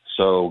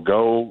 so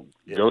go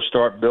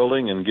start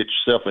building and get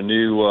yourself a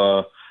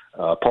new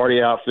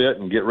party outfit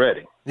and get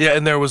ready. Yeah,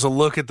 and there was a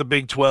look at the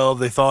Big 12.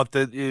 They thought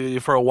that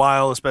for a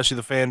while, especially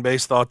the fan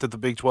base, thought that the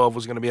Big 12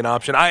 was going to be an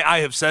option. I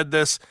have said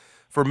this.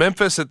 For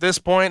Memphis at this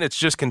point, it's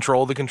just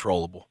control the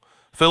controllable.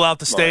 Fill out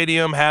the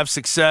stadium, have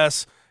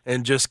success,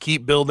 and just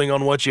keep building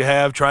on what you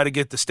have. Try to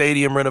get the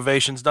stadium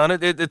renovations done.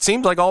 It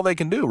seems like all they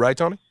can do, right,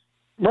 Tony?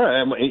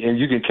 Right, and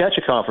you can catch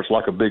a conference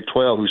like a Big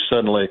 12 who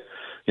suddenly,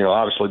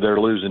 obviously they're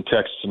losing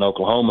Texas and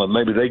Oklahoma.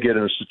 Maybe they get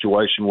in a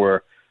situation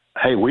where,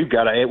 hey, we've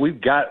got to add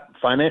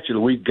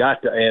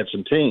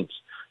some teams.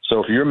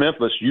 So if you're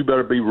Memphis, you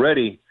better be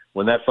ready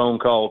when that phone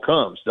call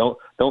comes.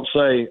 Don't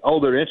say, oh,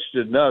 they're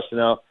interested in us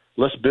now.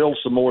 Let's build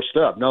some more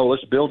stuff. No,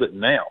 let's build it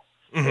now.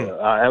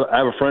 I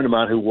have a friend of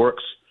mine who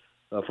works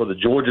for the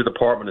Georgia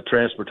Department of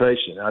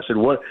Transportation. And I said,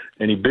 what?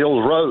 And he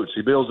builds roads.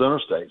 He builds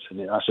interstates.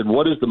 And I said,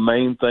 what is the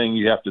main thing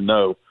you have to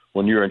know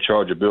when you're in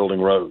charge of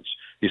building roads?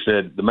 He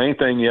said, the main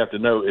thing you have to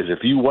know is if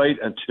you wait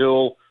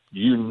until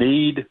you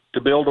need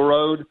to build a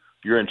road,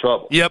 you're in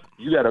trouble. Yep.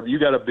 You got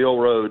to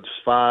build roads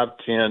 5,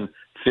 10,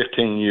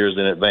 15 years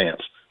in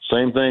advance.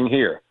 Same thing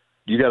here.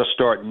 You got to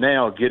start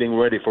now getting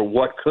ready for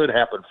what could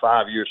happen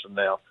 5 years from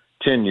now,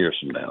 10 years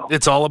from now.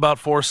 It's all about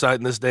foresight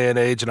in this day and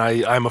age, and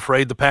I'm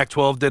afraid the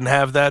Pac-12 didn't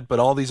have that, but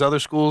all these other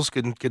schools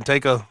can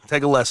take a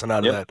lesson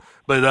out of that.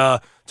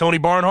 But Tony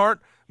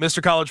Barnhart,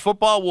 Mr. College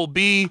Football, will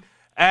be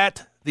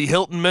at the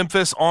Hilton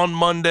Memphis on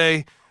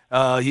Monday.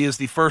 He is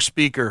the first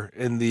speaker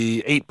in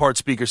the 8-part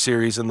speaker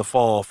series in the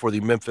fall for the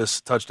Memphis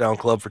Touchdown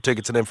Club. For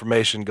tickets and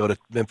information, go to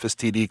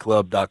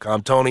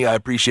memphistdclub.com. Tony, I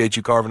appreciate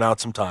you carving out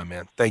some time,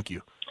 man. Thank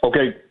you.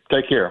 Okay,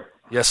 take care.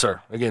 Yes,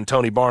 sir. Again,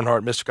 Tony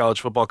Barnhart, Mr.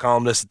 College Football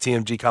columnist at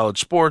TMG College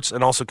Sports,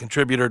 and also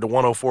contributor to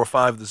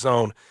 104.5 The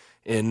Zone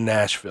in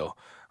Nashville.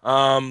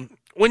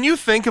 When you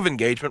think of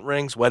engagement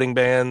rings, wedding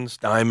bands,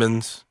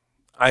 diamonds,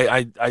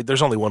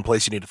 there's only one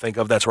place you need to think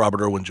of. That's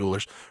Robert Irwin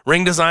Jewelers.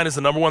 Ring design is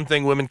the number one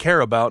thing women care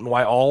about, and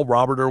why all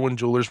Robert Irwin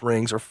Jewelers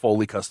rings are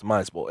fully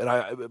customizable.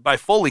 And by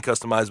fully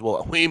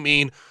customizable, we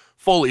mean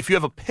fully. If you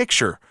have a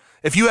picture,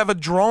 if you have a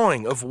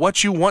drawing of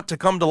what you want to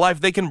come to life,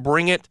 they can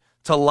bring it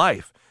to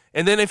life.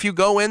 And then if you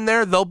go in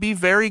there, they'll be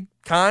very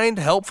kind,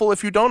 helpful.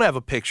 If you don't have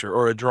a picture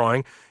or a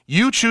drawing,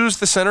 you choose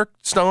the center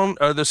stone,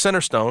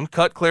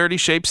 cut, clarity,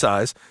 shape,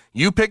 size.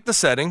 You pick the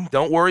setting.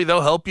 Don't worry,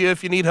 they'll help you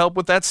if you need help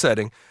with that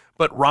setting.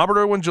 But Robert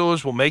Irwin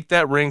Jewelers will make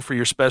that ring for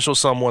your special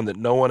someone that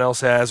no one else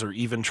has or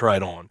even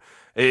tried on.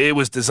 It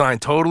was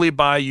designed totally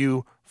by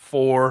you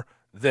for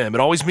them.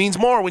 It always means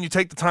more when you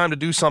take the time to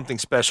do something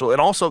special.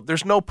 And also,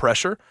 there's no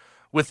pressure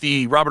with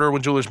the Robert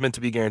Irwin Jewelers Meant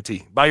to Be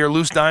guarantee. Buy your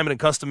loose diamond and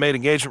custom-made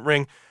engagement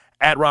ring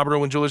at Robert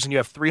Irwin Jewelers, and you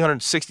have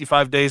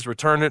 365 days to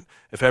return it.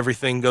 If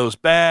everything goes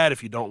bad,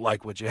 if you don't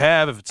like what you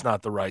have, if it's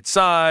not the right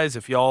size,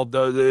 if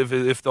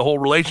the whole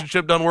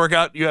relationship doesn't work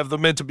out, you have the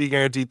Meant to Be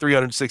guarantee,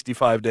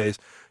 365 days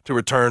to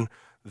return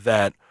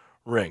that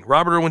ring.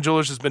 Robert Irwin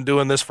Jewelers has been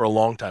doing this for a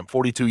long time,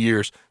 42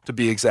 years to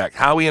be exact.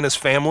 Howie and his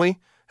family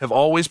have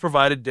always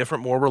provided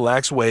different, more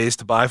relaxed ways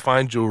to buy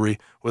fine jewelry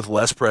with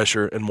less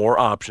pressure and more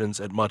options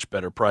at much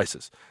better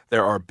prices.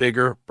 There are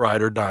bigger,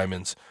 brighter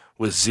diamonds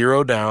with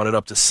zero down and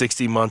up to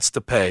 60 months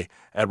to pay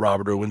at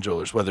Robert Irwin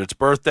Jewelers. Whether it's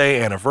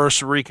birthday,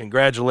 anniversary,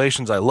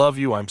 congratulations, I love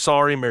you, I'm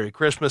sorry, Merry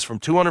Christmas, from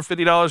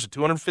 $250 to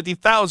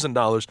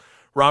 $250,000,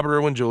 Robert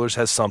Irwin Jewelers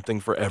has something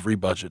for every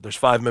budget. There's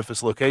 5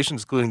 Memphis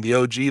locations, including the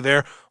OG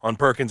there on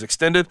Perkins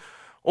Extended,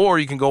 or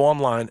you can go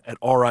online at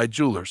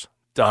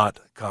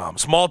rijewelers.com.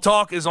 Small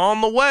Talk is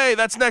on the way.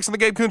 That's next on the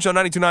Gabe Kuhn Show,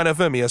 92.9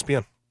 FM,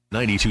 ESPN.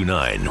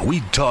 92.9,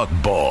 we talk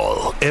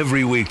ball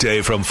every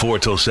weekday from 4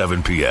 till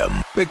 7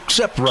 p.m.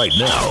 Except right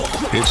now,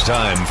 it's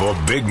time for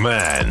Big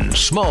Man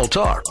Small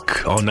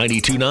Talk on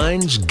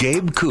 92.9's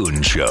Gabe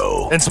Kuhn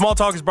Show. And Small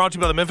Talk is brought to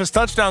you by the Memphis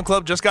Touchdown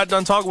Club. Just got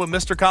done talking with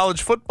Mr.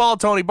 College Football,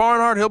 Tony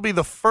Barnhart. He'll be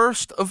the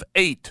first of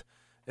 8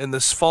 in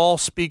this fall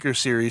speaker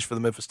series for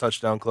the Memphis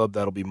Touchdown Club.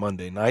 That'll be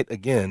Monday night,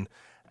 again,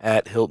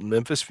 at Hilton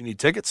Memphis. If you need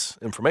tickets,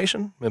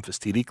 information,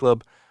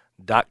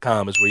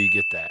 memphistdclub.com is where you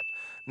get that.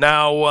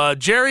 Now,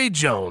 Jerry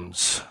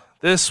Jones,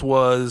 this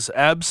was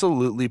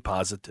absolutely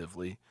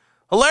positively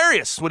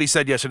hilarious what he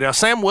said yesterday. Now,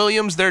 Sam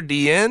Williams, their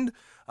D-end,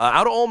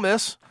 out of Ole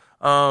Miss,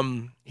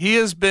 he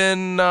has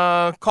been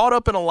caught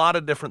up in a lot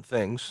of different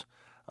things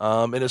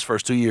in his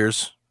first 2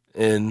 years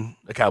in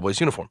a Cowboys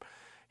uniform.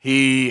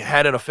 He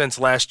had an offense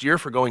last year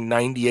for going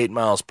 98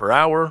 miles per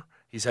hour.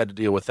 He's had to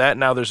deal with that.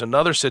 Now there's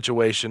another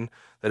situation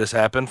that has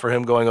happened for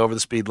him going over the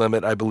speed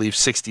limit, I believe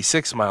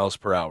 66 miles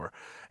per hour.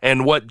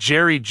 And what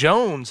Jerry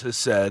Jones has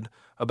said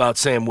about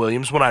Sam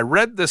Williams, when I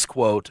read this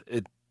quote,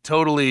 it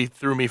totally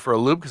threw me for a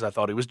loop because I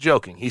thought he was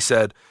joking. He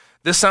said,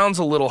 "This sounds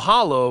a little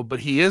hollow,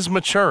 but he is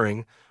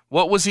maturing."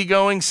 What was he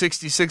going?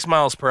 66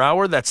 miles per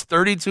hour? That's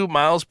 32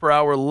 miles per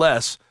hour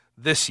less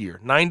this year.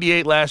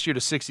 98 last year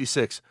to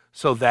 66.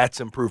 So that's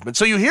improvement.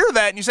 So you hear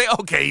that and you say,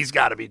 okay, he's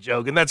got to be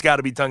joking. That's got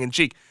to be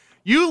tongue-in-cheek.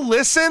 You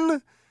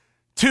listen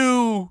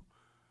to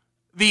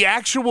the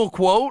actual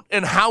quote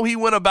and how he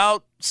went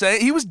about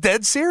saying he was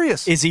dead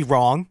serious. Is he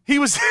wrong? He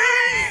was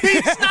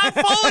he's not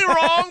fully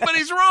wrong, but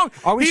he's wrong.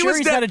 Are we sure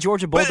he's not a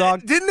Georgia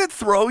Bulldog? But didn't it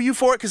throw you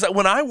for it? Because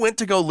when I went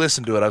to go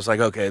listen to it, I was like,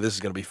 okay, this is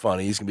going to be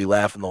funny. He's going to be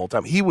laughing the whole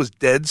time. He was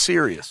dead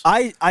serious.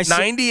 I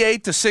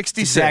 98 to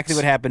 66. Exactly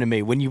what happened to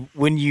me.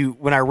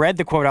 When I read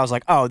the quote, I was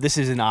like, oh, this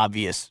is an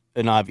obvious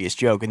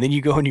joke. And then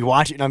you go and you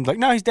watch it, and I'm like,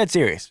 no, he's dead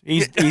serious.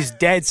 He's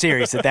dead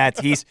serious that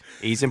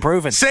he's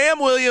improving. Sam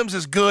Williams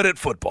is good at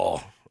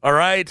football. All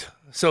right?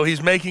 So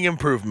he's making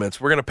improvements.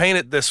 We're going to paint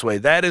it this way.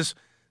 That is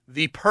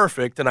the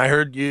perfect, and I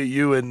heard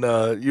you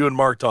and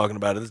Mark talking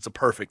about it. It's a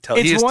perfect tell.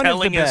 He is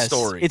telling his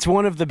story. It's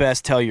one of the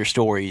best tell your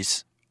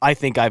stories I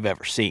think I've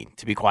ever seen,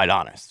 to be quite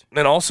honest.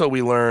 And also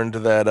we learned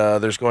that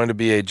there's going to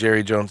be a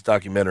Jerry Jones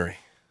documentary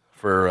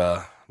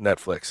for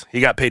Netflix.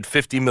 He got paid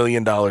 $50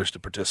 million to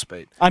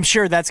participate. I'm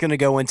sure that's going to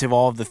go into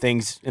all of the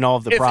things and all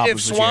of the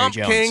problems with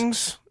Jerry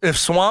Jones. If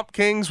Swamp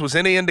Kings was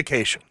any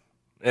indication,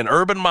 and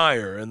Urban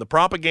Meyer and the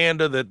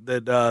propaganda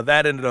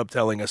that ended up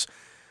telling us,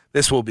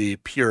 this will be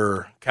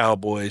pure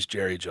Cowboys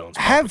Jerry Jones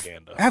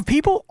propaganda. Have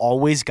people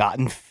always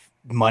gotten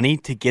money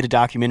to get a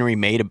documentary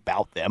made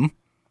about them?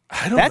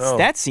 I don't know.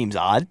 That seems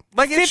odd.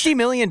 Like $50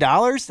 million?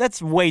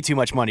 That's way too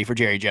much money for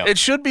Jerry Jones. It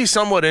should be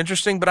somewhat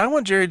interesting, but I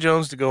want Jerry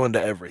Jones to go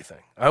into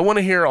everything. I want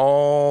to hear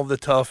all the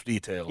tough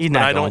details. He's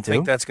not I don't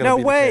think that's going to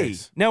be the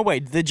case. No way.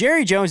 The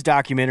Jerry Jones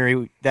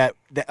documentary, that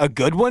a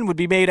good one, would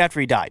be made after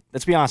he died.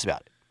 Let's be honest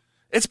about it.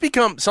 It's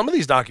become, some of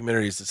these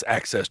documentaries, it's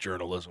access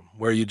journalism,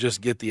 where you just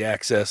get the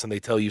access and they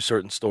tell you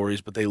certain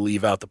stories, but they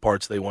leave out the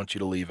parts they want you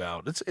to leave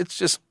out.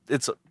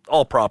 It's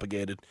all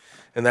propagated,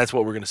 and that's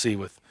what we're going to see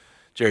with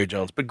Jerry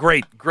Jones. But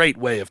great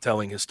way of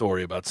telling his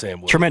story about Sam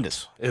Williams.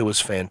 Tremendous. It was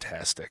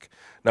fantastic.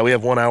 Now we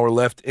have 1 hour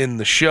left in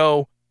the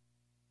show,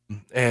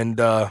 and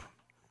we're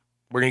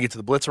going to get to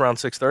the Blitz around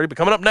 6:30. But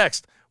coming up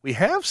next, we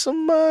have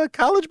some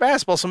college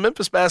basketball, some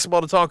Memphis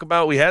basketball to talk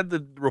about. We had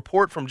the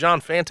report from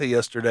John Fanta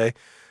yesterday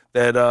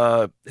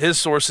that his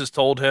sources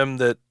told him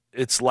that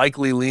it's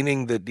likely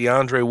leaning that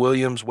DeAndre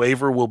Williams'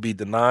 waiver will be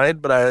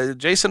denied. But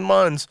Jason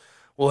Munns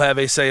will have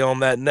a say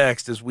on that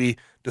next as we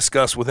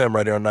discuss with him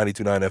right here on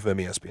 92.9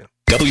 FM ESPN.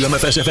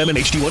 WMFS-FM and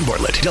HD1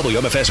 Bartlett.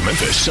 WMFS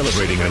Memphis,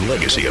 celebrating a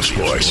legacy of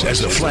sports as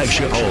the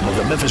flagship home of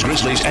the Memphis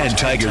Grizzlies and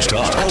Tigers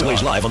talk.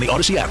 Always live on the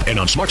Odyssey app and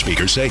on smart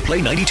speakers. Say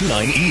play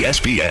 92.9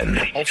 ESPN.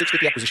 All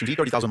 650 acquisition fee,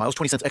 30,000 miles,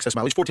 20 cents excess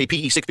mileage. Forte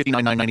PE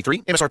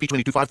 659,993. MSRP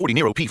 22,540.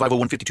 Nero P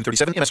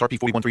 501,5237. MSRP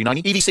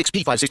 41,390. EV6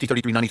 P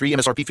 560,3393.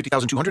 MSRP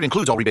 50,200.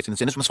 Includes all rebates and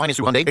incentives. Must finance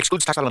through Hyundai.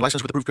 Excludes tax title and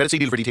license with approved credit. See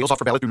dealer for details.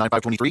 Offer valid through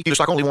 9/5/23. Dealer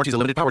stock only. Warranties. A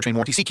limited powertrain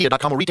warranty. See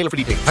Kia.com or retailer for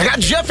details. I got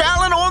Jeff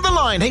Allen on the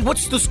line. Hey,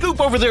 what's the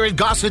scoop over there at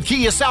Gossett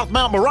Kia South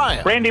Mount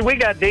Moriah? Randy, we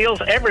got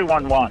deals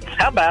everyone wants.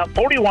 How about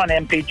 41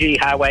 MPG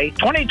Highway,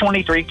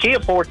 2023 Kia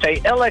Forte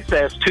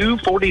LXS,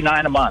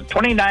 $249 a month,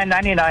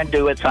 $29.99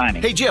 due at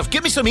signing. Hey, Jeff,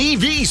 give me some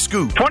EV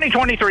scoop.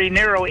 2023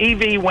 Nero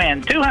EV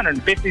Win,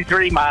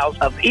 253 miles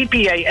of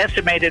EPA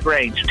estimated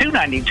range,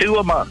 $292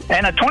 a month.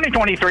 And a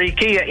 2023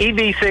 Kia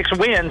EV6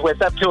 Win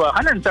with up to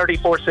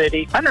 134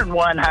 city,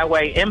 101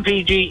 highway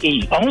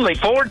MPGe, only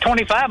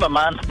 $425 a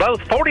month,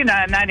 both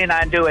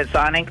 $49.99 due at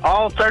signing,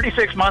 all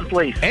 36-month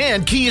lease.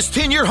 And Kia's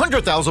 10-year,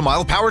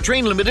 100,000-mile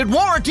powertrain limited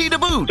warranty to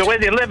boot. So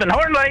whether you live in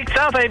Horn Lake,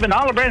 South Haven,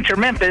 Olive Branch, or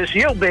Memphis,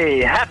 you'll be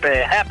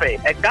happy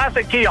at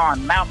Gossett Kia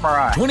on Mount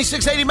Moriah.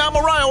 2680 Mount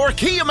Moriah or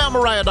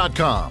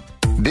KiaMountMoriah.com.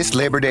 This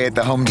Labor Day at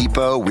the Home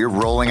Depot, we're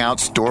rolling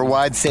out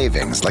store-wide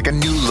savings, like a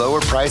new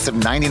lower price of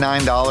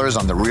 $99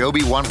 on the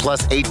Ryobi One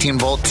Plus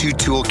 18-volt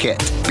 2-tool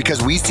kit,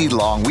 because we see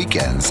long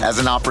weekends as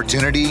an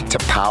opportunity to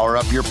power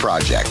up your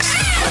projects.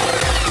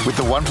 With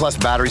the One Plus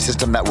battery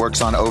system that works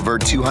on over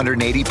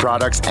 280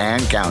 products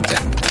and counting.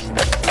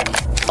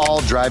 All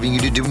driving you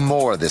to do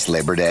more this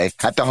Labor Day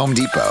at the Home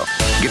Depot.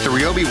 Get the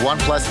Ryobi One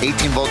Plus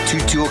 18-volt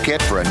 2-tool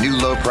kit for a new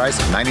low price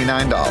of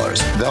 $99.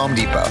 The Home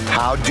Depot.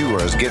 How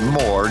doers get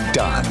more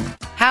done.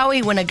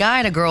 Howie, when a guy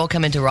and a girl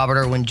come into Robert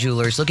Irwin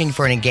Jewelers looking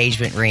for an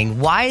engagement ring,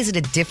 why is it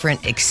a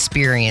different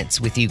experience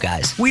with you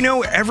guys? We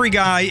know every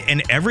guy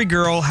and every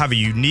girl have a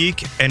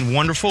unique and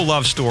wonderful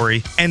love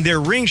story, and their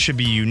ring should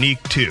be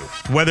unique too.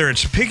 Whether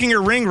it's picking a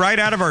ring right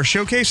out of our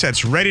showcase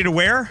that's ready to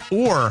wear,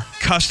 or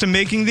custom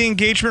making the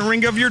engagement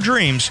ring of your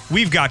dreams,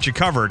 we've got you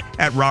covered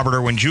at Robert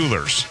Irwin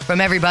Jewelers. From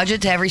every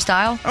budget to every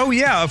style? Oh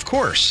yeah, of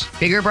course.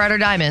 Bigger, brighter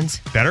diamonds.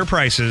 Better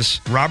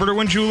prices. Robert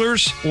Irwin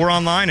Jewelers, or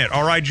online at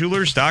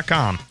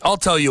rijewelers.com. I'll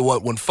tell you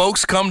what, when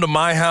folks come to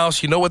my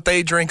house, you know what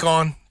they drink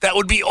on? That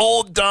would be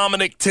Old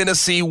Dominick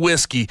Tennessee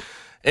whiskey.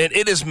 And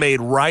it is made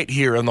right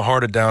here in the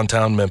heart of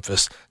downtown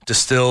Memphis.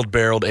 Distilled,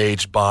 barreled,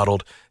 aged,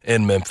 bottled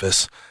in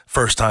Memphis.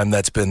 First time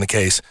that's been the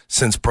case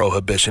since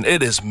Prohibition.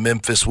 It is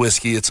Memphis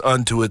whiskey. It's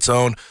unto its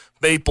own.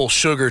 Maple,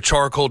 sugar,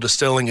 charcoal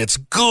distilling. It's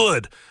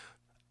good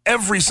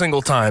every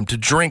single time to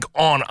drink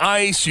on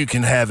ice. You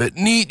can have it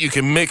neat. You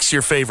can mix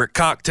your favorite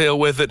cocktail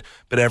with it.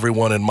 But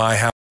everyone in my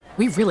house,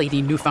 We really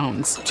need new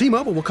phones.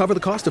 T-Mobile will cover the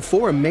cost of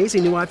 4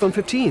 amazing new iPhone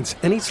 15s,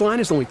 and each line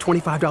is only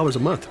 $25 a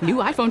month. New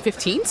iPhone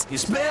 15s?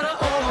 It's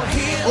better over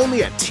here.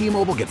 Only at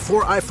T-Mobile, get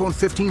 4 iPhone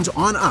 15s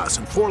on us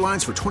and 4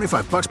 lines for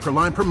 $25 per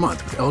line per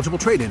month with eligible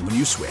trade-in when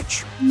you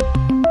switch.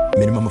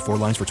 Minimum of 4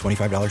 lines for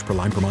 $25 per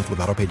line per month with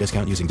autopay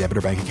discount using debit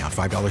or bank account.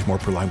 $5 more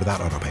per line without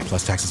autopay,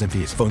 plus taxes and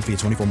fees. Phone fee at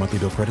 24 monthly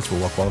bill credits for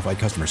well-qualified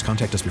customers.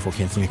 Contact us before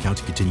canceling account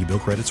to continue bill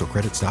credits or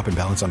credit stop and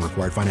balance on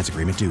required finance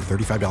agreement due.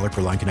 $35 per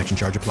line connection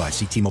charge applies.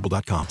 See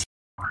T-Mobile.com.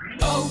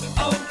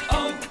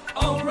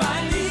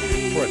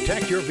 O'Reilly.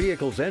 Protect your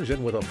vehicle's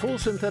engine with a full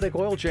synthetic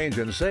oil change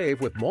and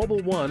save with Mobile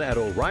One at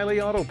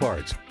O'Reilly Auto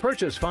Parts.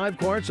 Purchase 5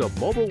 quarts of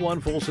Mobile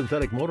One full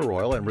synthetic motor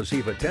oil and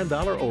receive a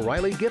 $10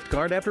 O'Reilly gift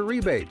card after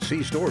rebate.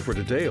 See store for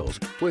details.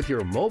 With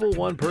your Mobile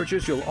One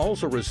purchase, you'll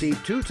also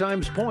receive 2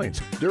 times points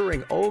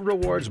during Old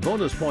Rewards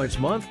Bonus Points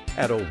Month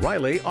at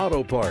O'Reilly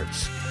Auto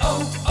Parts.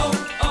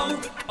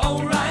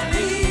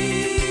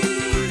 O'Reilly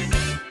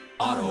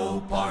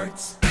Auto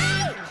Parts.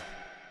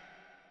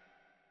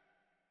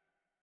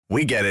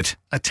 We get it.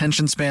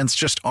 Attention spans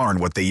just aren't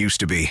what they used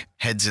to be.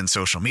 Heads in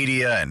social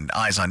media and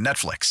eyes on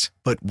Netflix.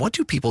 But what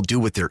do people do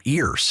with their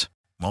ears?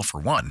 Well, for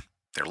one,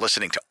 they're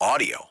listening to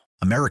audio.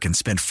 Americans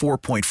spend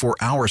 4.4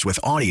 hours with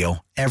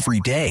audio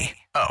every day.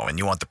 Oh, and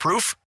you want the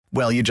proof?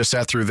 Well, you just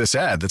sat through this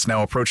ad that's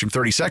now approaching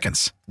 30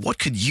 seconds. What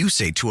could you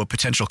say to a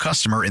potential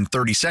customer in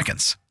 30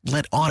 seconds?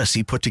 Let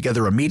Odyssey put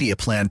together a media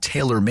plan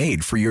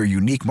tailor-made for your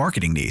unique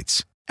marketing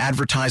needs.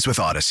 Advertise with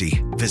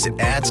Odyssey. Visit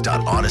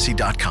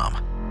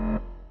ads.odyssey.com.